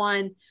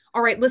someone,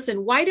 all right,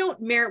 listen, why don't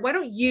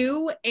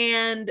you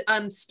and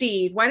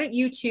Steve, why don't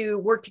you two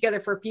work together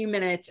for a few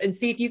minutes and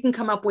see if you can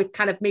come up with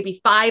kind of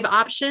maybe 5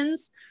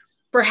 options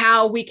for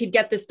how we could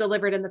get this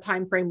delivered in the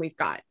time frame we've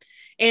got.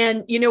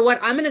 And you know what?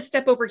 I'm going to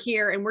step over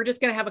here and we're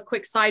just going to have a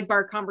quick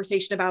sidebar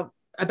conversation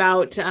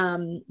about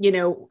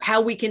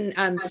how we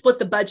can split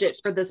the budget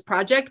for this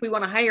project. We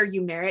want to hire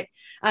you, Merritt,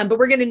 but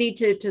we're going to need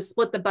to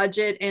split the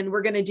budget, and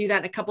we're going to do that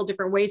in a couple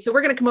different ways. So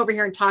we're going to come over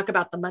here and talk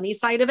about the money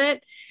side of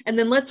it, and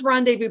then let's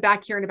rendezvous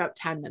back here in about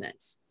 10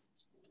 minutes.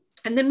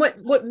 And then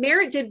what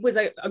Merritt did was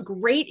a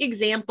great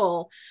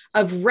example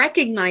of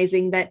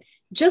recognizing that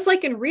just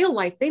like in real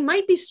life, they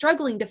might be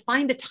struggling to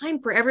find a time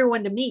for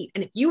everyone to meet.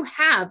 And if you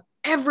have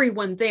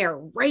everyone there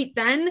right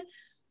then,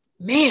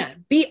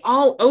 man, be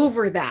all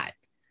over that.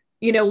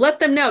 Let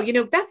them know,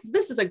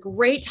 this is a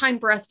great time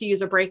for us to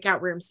use a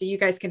breakout room so you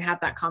guys can have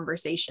that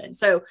conversation.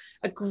 So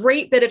a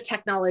great bit of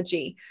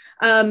technology.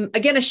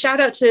 Again, a shout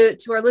out to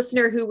our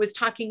listener who was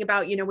talking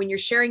about, when you're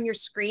sharing your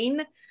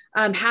screen,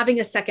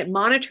 having a second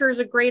monitor is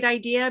a great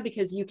idea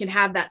because you can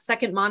have that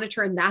second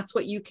monitor and that's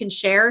what you can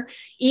share.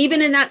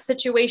 Even in that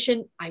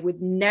situation, I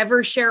would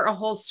never share a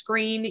whole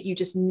screen. You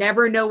just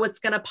never know what's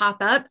going to pop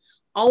up.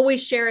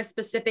 Always share a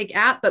specific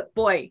app, but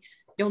boy,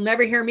 you'll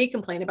never hear me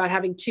complain about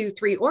having 2,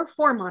 3, or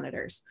 4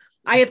 monitors.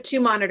 I have 2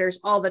 monitors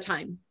all the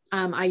time.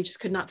 I just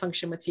could not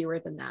function with fewer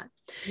than that.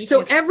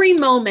 So every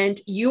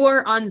moment you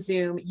are on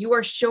Zoom, you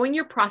are showing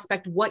your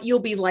prospect what you'll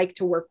be like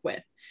to work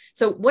with.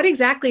 So what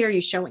exactly are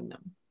you showing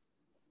them?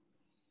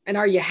 And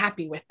are you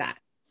happy with that?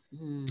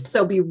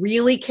 So be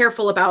really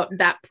careful about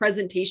that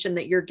presentation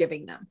that you're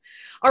giving them.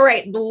 All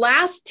right. The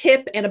last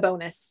tip and a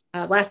bonus,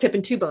 last tip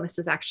and 2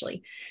 bonuses,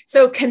 actually.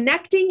 So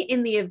connecting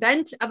in the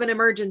event of an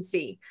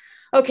emergency.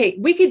 Okay,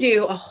 we could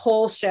do a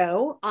whole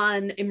show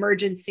on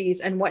emergencies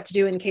and what to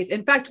do in case.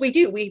 In fact, we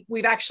do.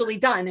 We've actually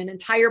done an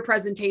entire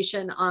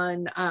presentation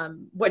on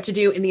what to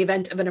do in the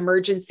event of an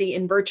emergency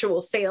in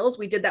virtual sales.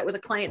 We did that with a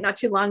client not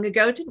too long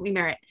ago, didn't we,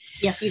 Merritt?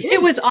 Yes, we did.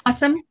 It was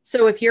awesome.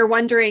 So if you're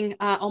wondering,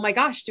 oh my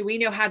gosh, do we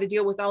know how to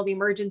deal with all the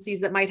emergencies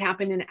that might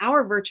happen in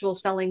our virtual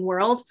selling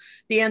world?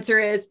 The answer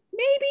is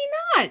maybe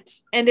not.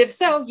 And if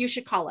so, you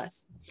should call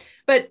us.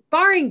 But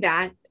barring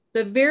that,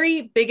 the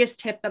very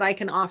biggest tip that I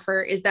can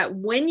offer is that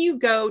when you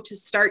go to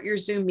start your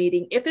Zoom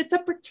meeting, if it's a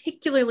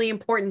particularly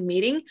important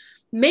meeting,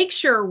 make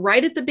sure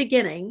right at the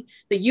beginning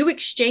that you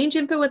exchange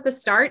info at the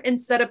start and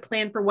set a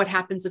plan for what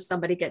happens if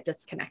somebody gets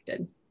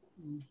disconnected.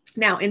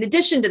 Now, in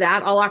addition to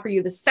that, I'll offer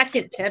you the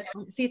second tip.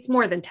 See, it's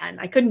more than 10.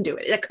 I couldn't do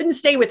it. I couldn't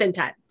stay within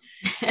 10.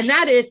 And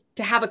that is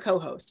to have a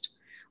co-host.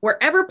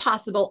 Wherever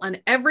possible, on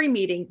every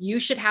meeting, you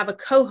should have a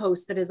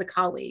co-host that is a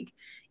colleague.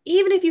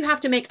 Even if you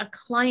have to make a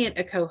client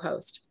a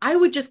co-host, I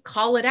would just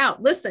call it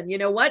out. Listen, you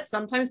know what?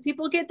 Sometimes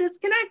people get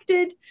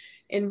disconnected.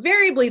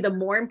 Invariably, the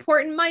more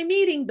important my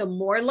meeting, the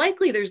more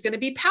likely there's going to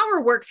be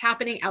power works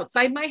happening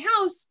outside my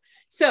house.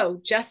 So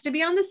just to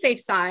be on the safe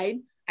side,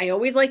 I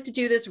always like to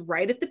do this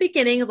right at the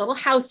beginning, a little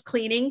house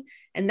cleaning.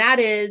 And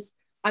that is,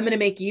 I'm going to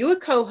make you a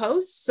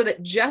co-host so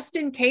that just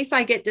in case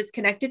I get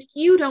disconnected,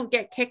 you don't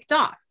get kicked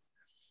off.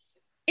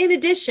 In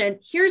addition,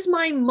 here's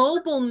my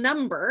mobile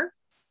number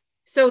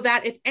so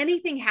that if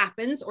anything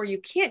happens or you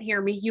can't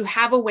hear me, you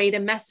have a way to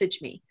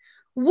message me.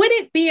 Would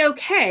it be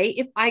okay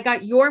if I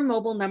got your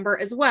mobile number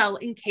as well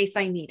in case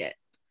I need it?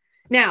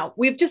 Now,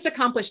 we've just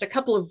accomplished a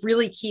couple of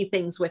really key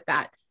things with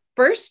that.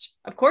 First,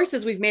 of course,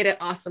 is we've made an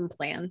awesome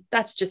plan.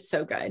 That's just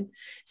so good.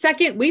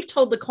 Second, we've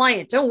told the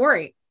client, don't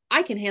worry,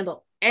 I can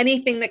handle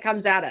anything that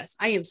comes at us.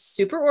 I am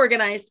super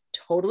organized,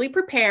 totally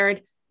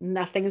prepared.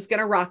 Nothing's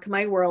going to rock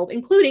my world,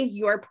 including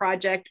your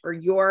project or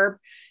your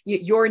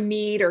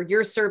need or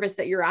your service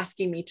that you're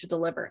asking me to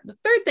deliver. The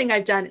third thing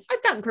I've done is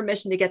I've gotten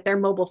permission to get their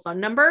mobile phone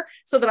number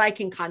so that I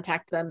can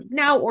contact them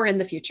now or in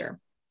the future.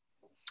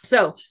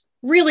 So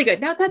really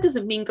good. Now, that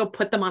doesn't mean go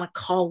put them on a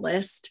call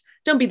list.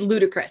 Don't be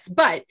ludicrous,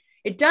 but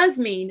it does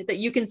mean that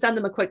you can send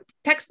them a quick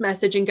text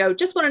message and go,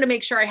 just wanted to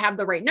make sure I have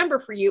the right number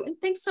for you. And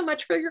thanks so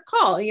much for your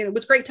call. It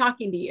was great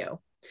talking to you.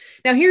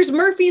 Now, here's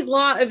Murphy's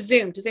Law of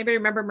Zoom. Does anybody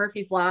remember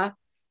Murphy's Law?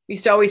 We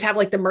used to always have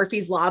like the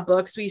Murphy's Law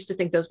books. We used to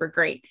think those were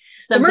great.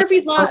 The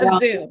Murphy's Law of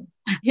Zoom.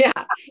 Yeah.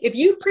 If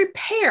you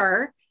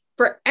prepare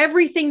for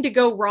everything to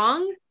go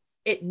wrong,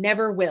 it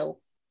never will.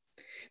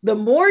 The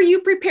more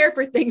you prepare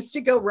for things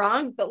to go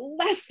wrong, the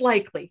less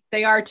likely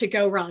they are to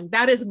go wrong.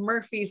 That is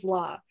Murphy's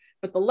Law.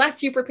 But the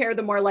less you prepare,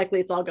 the more likely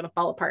it's all going to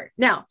fall apart.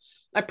 Now,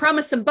 I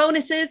promised some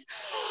bonuses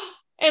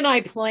and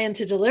I plan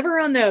to deliver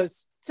on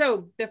those.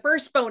 So the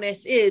first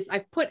bonus is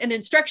I've put an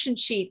instruction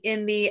sheet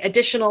in the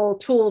additional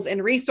tools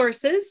and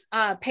resources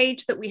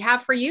page that we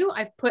have for you.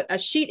 I've put a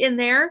sheet in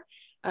there,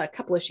 a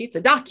couple of sheets,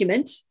 a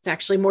document. It's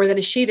actually more than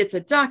a sheet. It's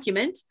a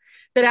document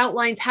that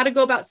outlines how to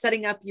go about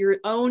setting up your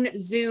own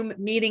Zoom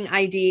meeting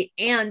ID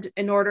and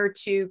in order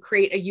to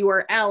create a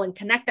URL and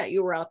connect that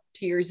URL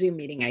to your Zoom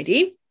meeting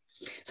ID.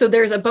 So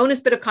there's a bonus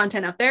bit of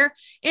content out there.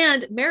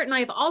 And Merritt and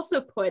I have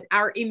also put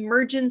our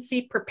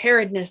emergency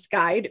preparedness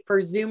guide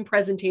for Zoom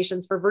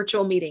presentations for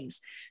virtual meetings.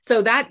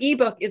 So that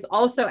ebook is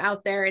also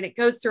out there and it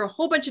goes through a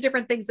whole bunch of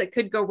different things that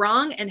could go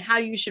wrong and how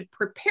you should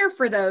prepare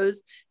for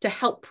those to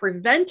help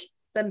prevent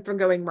them from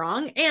going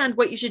wrong and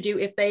what you should do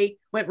if they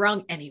went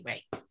wrong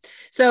anyway.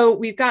 So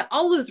we've got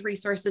all those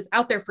resources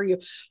out there for you.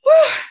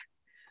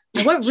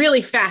 I went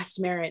really fast,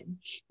 Merritt.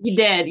 You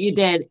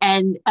did.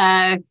 And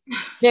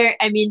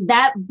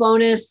that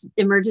bonus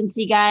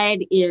emergency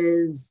guide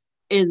is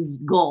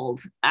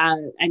gold.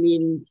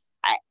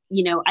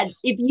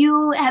 If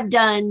you have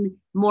done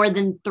more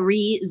than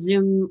 3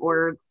 Zoom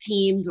or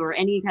Teams or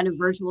any kind of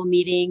virtual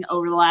meeting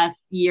over the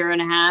last year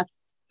and a half,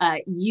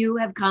 you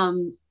have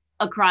come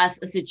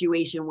across a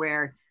situation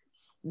where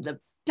the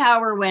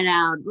power went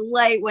out, the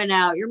light went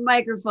out, your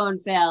microphone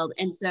failed.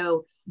 And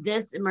so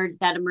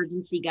that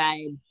emergency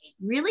guide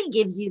really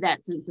gives you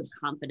that sense of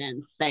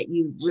confidence that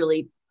you've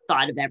really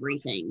thought of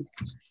everything.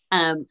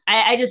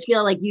 I just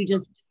feel like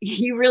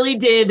you really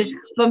did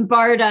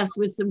bombard us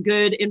with some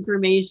good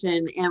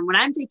information. And when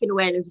I'm taken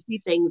away, there's a few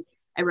things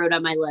I wrote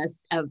on my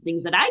list of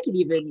things that I could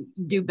even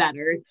do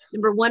better.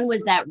 Number one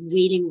was that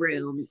waiting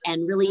room,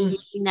 and really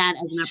using that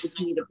as an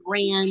opportunity to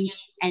brand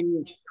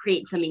and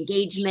create some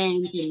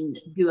engagement and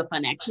do a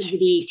fun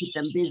activity, keep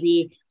them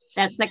busy.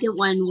 That second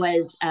one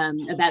was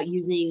about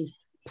using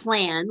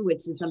PLAN,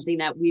 which is something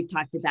that we've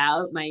talked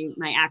about, my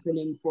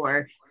acronym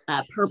for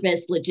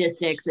purpose,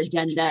 logistics,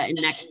 agenda, and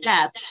next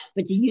steps.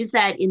 But to use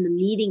that in the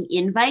meeting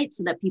invite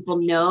so that people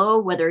know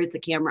whether it's a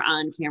camera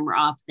on, camera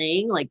off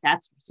thing, like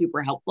that's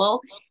super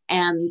helpful.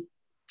 And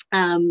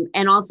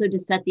also to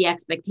set the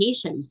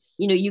expectation.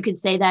 You could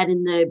say that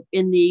in the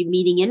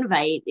meeting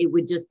invite, it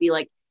would just be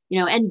like,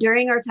 and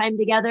during our time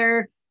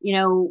together,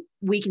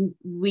 we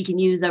can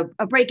use a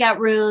breakout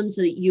room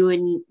so that you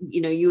and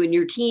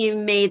your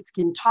teammates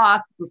can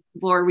talk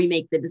before we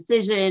make the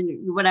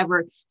decision,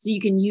 whatever. So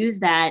you can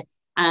use that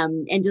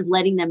and just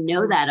letting them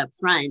know that up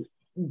front,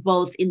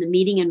 both in the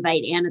meeting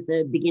invite and at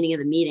the beginning of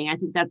the meeting. I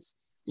think that's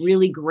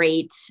really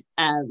great.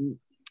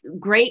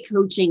 Great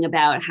coaching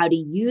about how to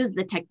use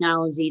the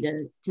technology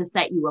to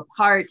set you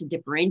apart, to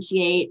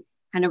differentiate.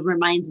 Kind of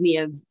reminds me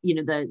of,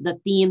 the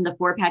theme, the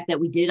 4-pack that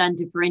we did on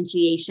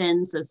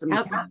differentiation. So some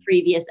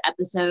previous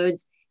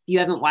episodes, if you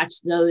haven't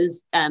watched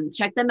those,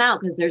 check them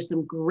out, because there's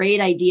some great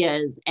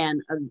ideas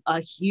and a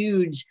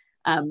huge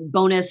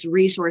bonus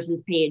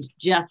resources page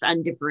just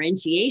on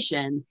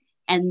differentiation.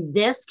 And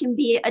this can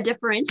be a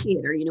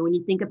differentiator. When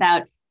you think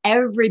about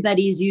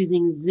everybody's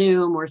using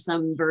Zoom or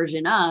some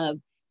version of,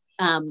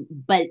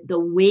 but the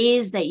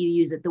ways that you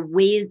use it, the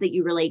ways that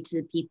you relate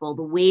to people,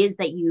 the ways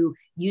that you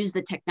use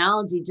the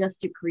technology just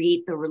to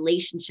create the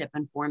relationship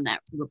and form that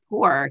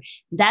rapport,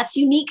 that's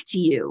unique to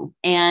you.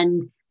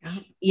 And,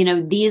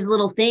 these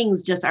little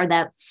things just are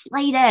that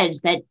slight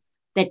edge that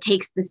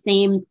takes the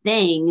same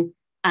thing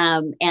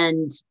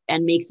and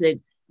makes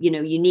it,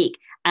 unique.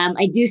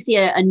 I do see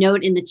a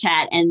note in the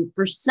chat, and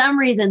for some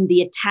reason,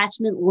 the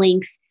attachment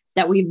links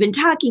that we've been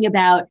talking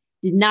about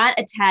did not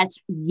attach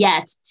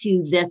yet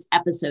to this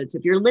episode. So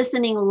if you're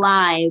listening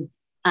live,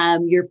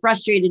 you're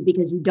frustrated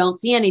because you don't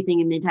see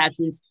anything in the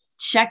attachments,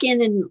 check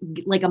in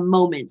like a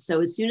moment.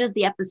 So as soon as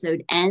the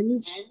episode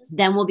ends,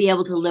 then we'll be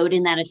able to load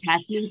in that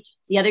attachments.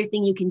 The other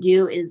thing you can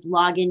do is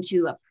log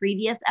into a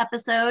previous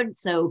episode.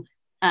 So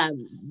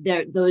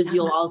those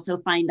you'll also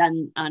find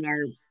on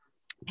our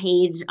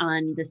page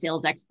on the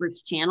Sales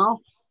Experts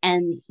channel.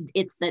 And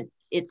it's the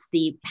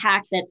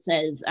pack that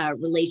says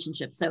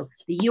relationship. So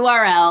the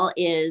URL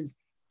is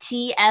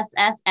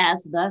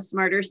TSSS, the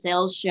Smarter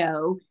Sales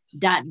Show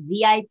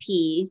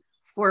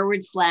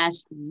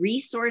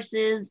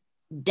 .vip/resources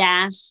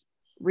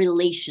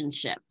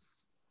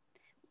relationships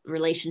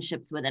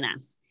with an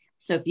S.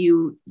 So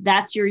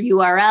that's your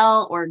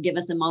URL, or give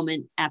us a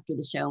moment after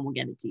the show and we'll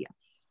get it to you.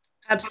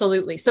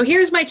 Absolutely. So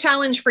here's my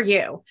challenge for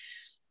you.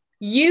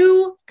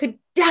 You could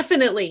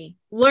definitely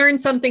learn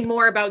something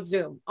more about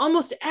Zoom.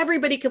 Almost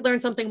everybody could learn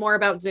something more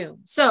about Zoom.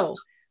 So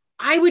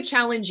I would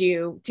challenge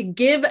you to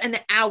give an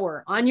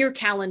hour on your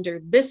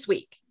calendar this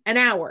week, an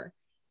hour,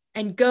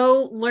 and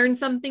go learn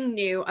something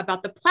new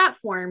about the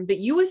platform that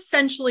you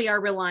essentially are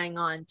relying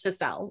on to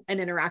sell and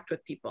interact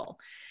with people.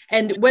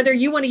 And whether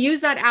you want to use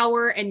that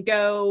hour and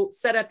go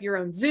set up your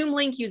own Zoom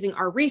link using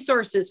our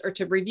resources, or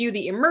to review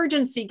the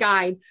emergency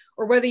guide,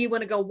 or whether you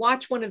want to go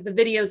watch one of the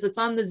videos that's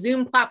on the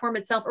Zoom platform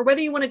itself, or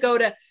whether you want to go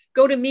to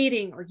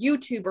GoToMeeting or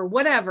YouTube or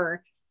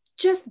whatever,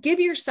 just give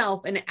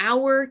yourself an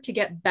hour to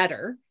get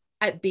better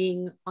at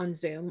being on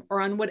Zoom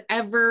or on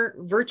whatever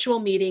virtual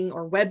meeting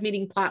or web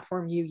meeting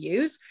platform you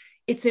use.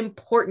 It's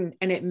important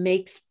and it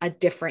makes a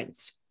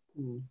difference.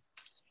 What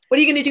are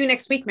you going to do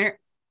next week, Merritt?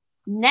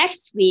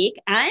 Next week,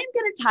 I'm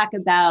going to talk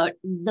about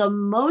the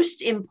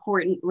most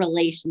important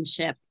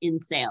relationship in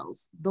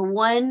sales, the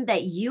one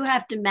that you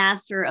have to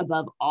master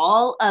above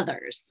all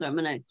others. So I'm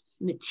going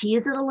to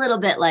tease it a little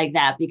bit like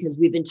that, because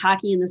we've been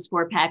talking in this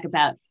 4-pack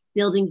about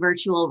building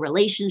virtual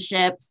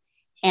relationships.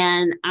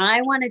 And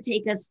I want to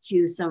take us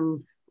to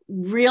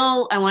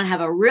I want to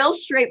have a real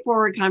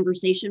straightforward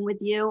conversation with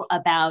you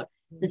about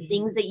the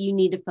things that you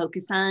need to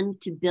focus on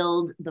to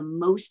build the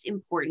most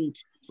important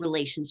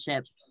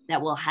relationship that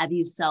will have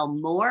you sell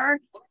more,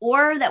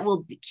 or that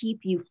will keep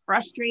you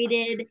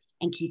frustrated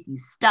and keep you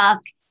stuck.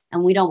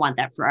 And we don't want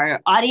that for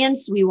our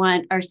audience. We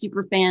want our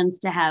super fans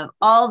to have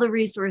all the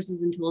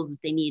resources and tools that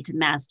they need to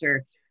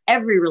master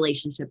every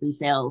relationship in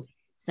sales.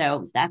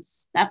 So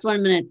that's what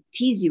I'm going to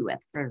tease you with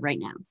for right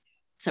now.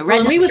 So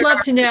well, we would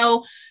love to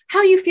know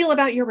how you feel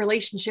about your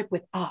relationship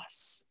with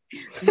us.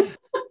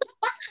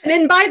 And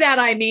then by that,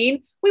 I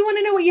mean, we want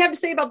to know what you have to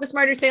say about the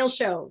Smarter Sales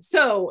Show.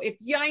 So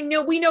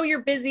we know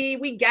you're busy.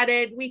 We get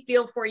it. We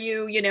feel for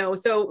you,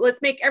 so let's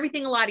make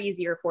everything a lot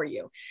easier for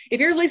you. If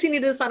you're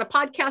listening to this on a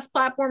podcast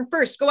platform,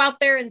 first go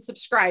out there and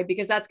subscribe,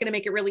 because that's going to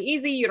make it really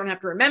easy. You don't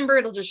have to remember.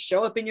 It'll just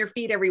show up in your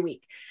feed every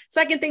week.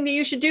 Second thing that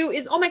you should do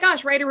is, oh my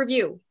gosh, write a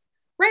review.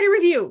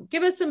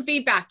 Give us some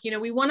feedback.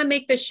 We want to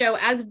make this show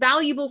as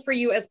valuable for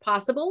you as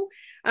possible.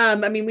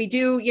 We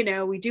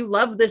do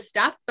love this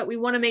stuff, but we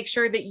want to make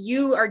sure that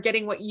you are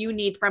getting what you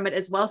need from it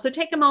as well. So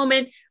take a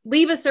moment,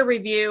 leave us a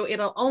review.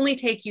 It'll only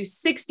take you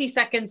 60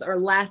 seconds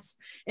or less.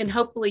 And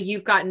hopefully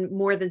you've gotten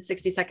more than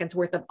 60 seconds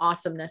worth of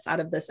awesomeness out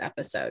of this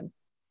episode.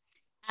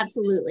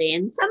 Absolutely.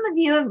 And some of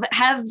you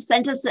have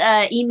sent us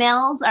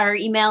emails. Our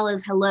email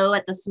is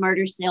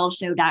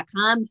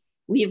hello@thesmartersalesshow.com.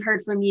 We've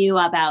heard from you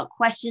about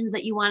questions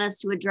that you want us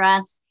to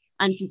address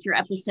on future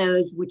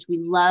episodes, which we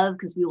love,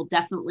 because we will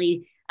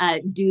definitely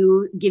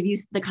give you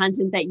the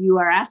content that you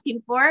are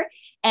asking for.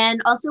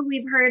 And also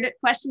we've heard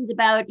questions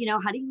about,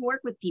 how do you work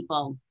with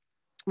people,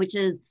 which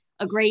is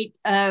a great,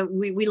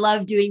 we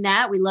love doing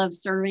that. We love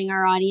serving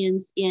our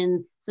audience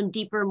in some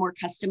deeper, more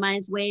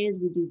customized ways.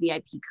 We do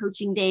VIP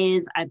coaching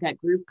days. I've got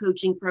group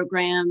coaching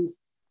programs.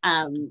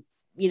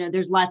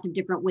 There's lots of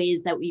different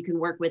ways that you can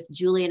work with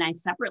Julie and I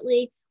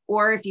separately.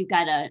 Or if you've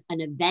got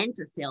an event,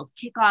 a sales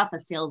kickoff, a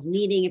sales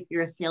meeting, if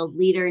you're a sales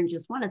leader and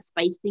just want to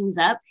spice things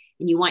up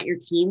and you want your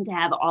team to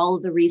have all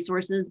of the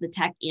resources, the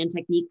tech and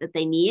technique that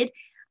they need,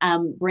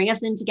 bring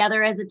us in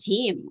together as a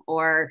team,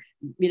 or,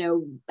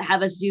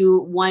 have us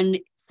do one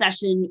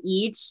session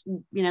each.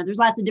 There's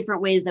lots of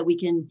different ways that we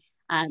can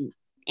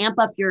amp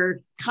up your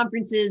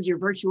conferences, your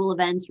virtual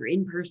events, your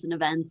in-person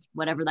events,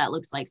 whatever that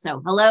looks like.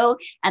 So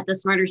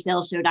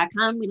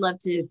hello@thesmartersalesshow.com. We'd love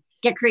to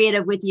get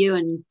creative with you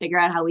and figure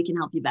out how we can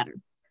help you better.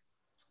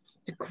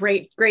 It's a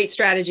great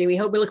strategy. We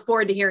look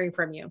forward to hearing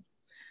from you.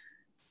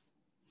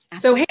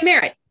 Absolutely. So, hey,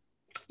 Merritt.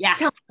 Yeah.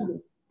 Tell me,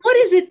 what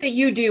is it that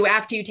you do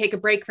after you take a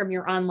break from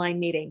your online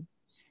meeting?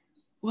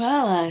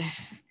 Well, I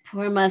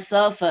pour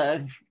myself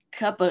a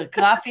cup of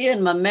coffee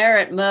in my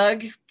Merritt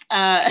mug.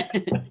 After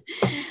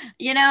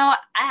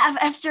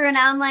an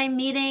online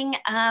meeting,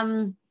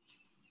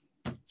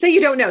 Say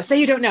you don't know. It's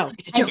a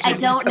joke. I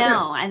don't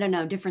know. I don't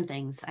know. Different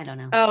things. I don't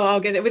know. Oh,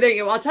 okay. Well, there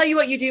you go. I'll tell you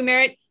what you do,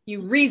 Merritt.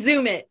 You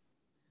resume it.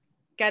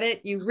 Get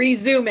it? You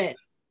resume it.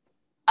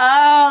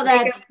 Oh,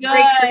 that's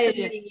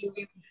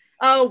good.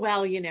 Oh,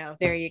 well,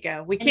 there you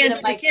go. We can't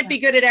be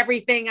good at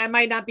everything. I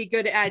might not be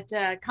good at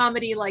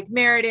comedy like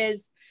Merritt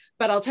is,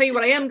 but I'll tell you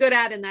what I am good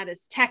at, and that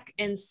is tech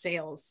and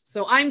sales.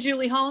 So I'm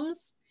Julie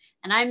Holmes.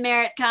 And I'm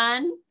Merritt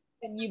Khan.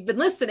 And you've been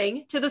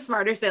listening to The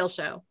Smarter Sales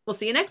Show. We'll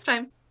see you next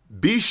time.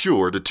 Be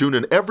sure to tune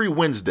in every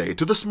Wednesday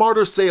to the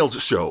Smarter Sales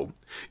Show.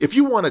 If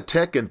you want a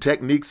tech and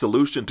technique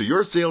solution to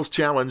your sales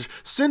challenge,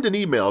 send an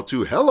email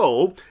to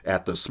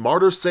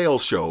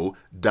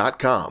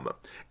hello@thesmartersalesshow.com.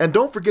 And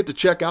don't forget to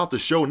check out the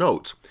show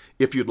notes.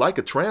 If you'd like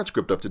a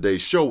transcript of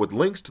today's show with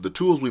links to the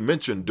tools we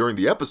mentioned during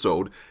the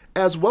episode,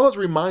 as well as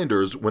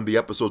reminders when the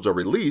episodes are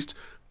released,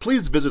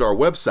 please visit our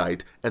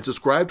website and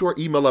subscribe to our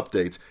email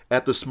updates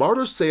at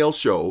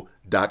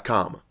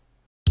thesmartersalesshow.com.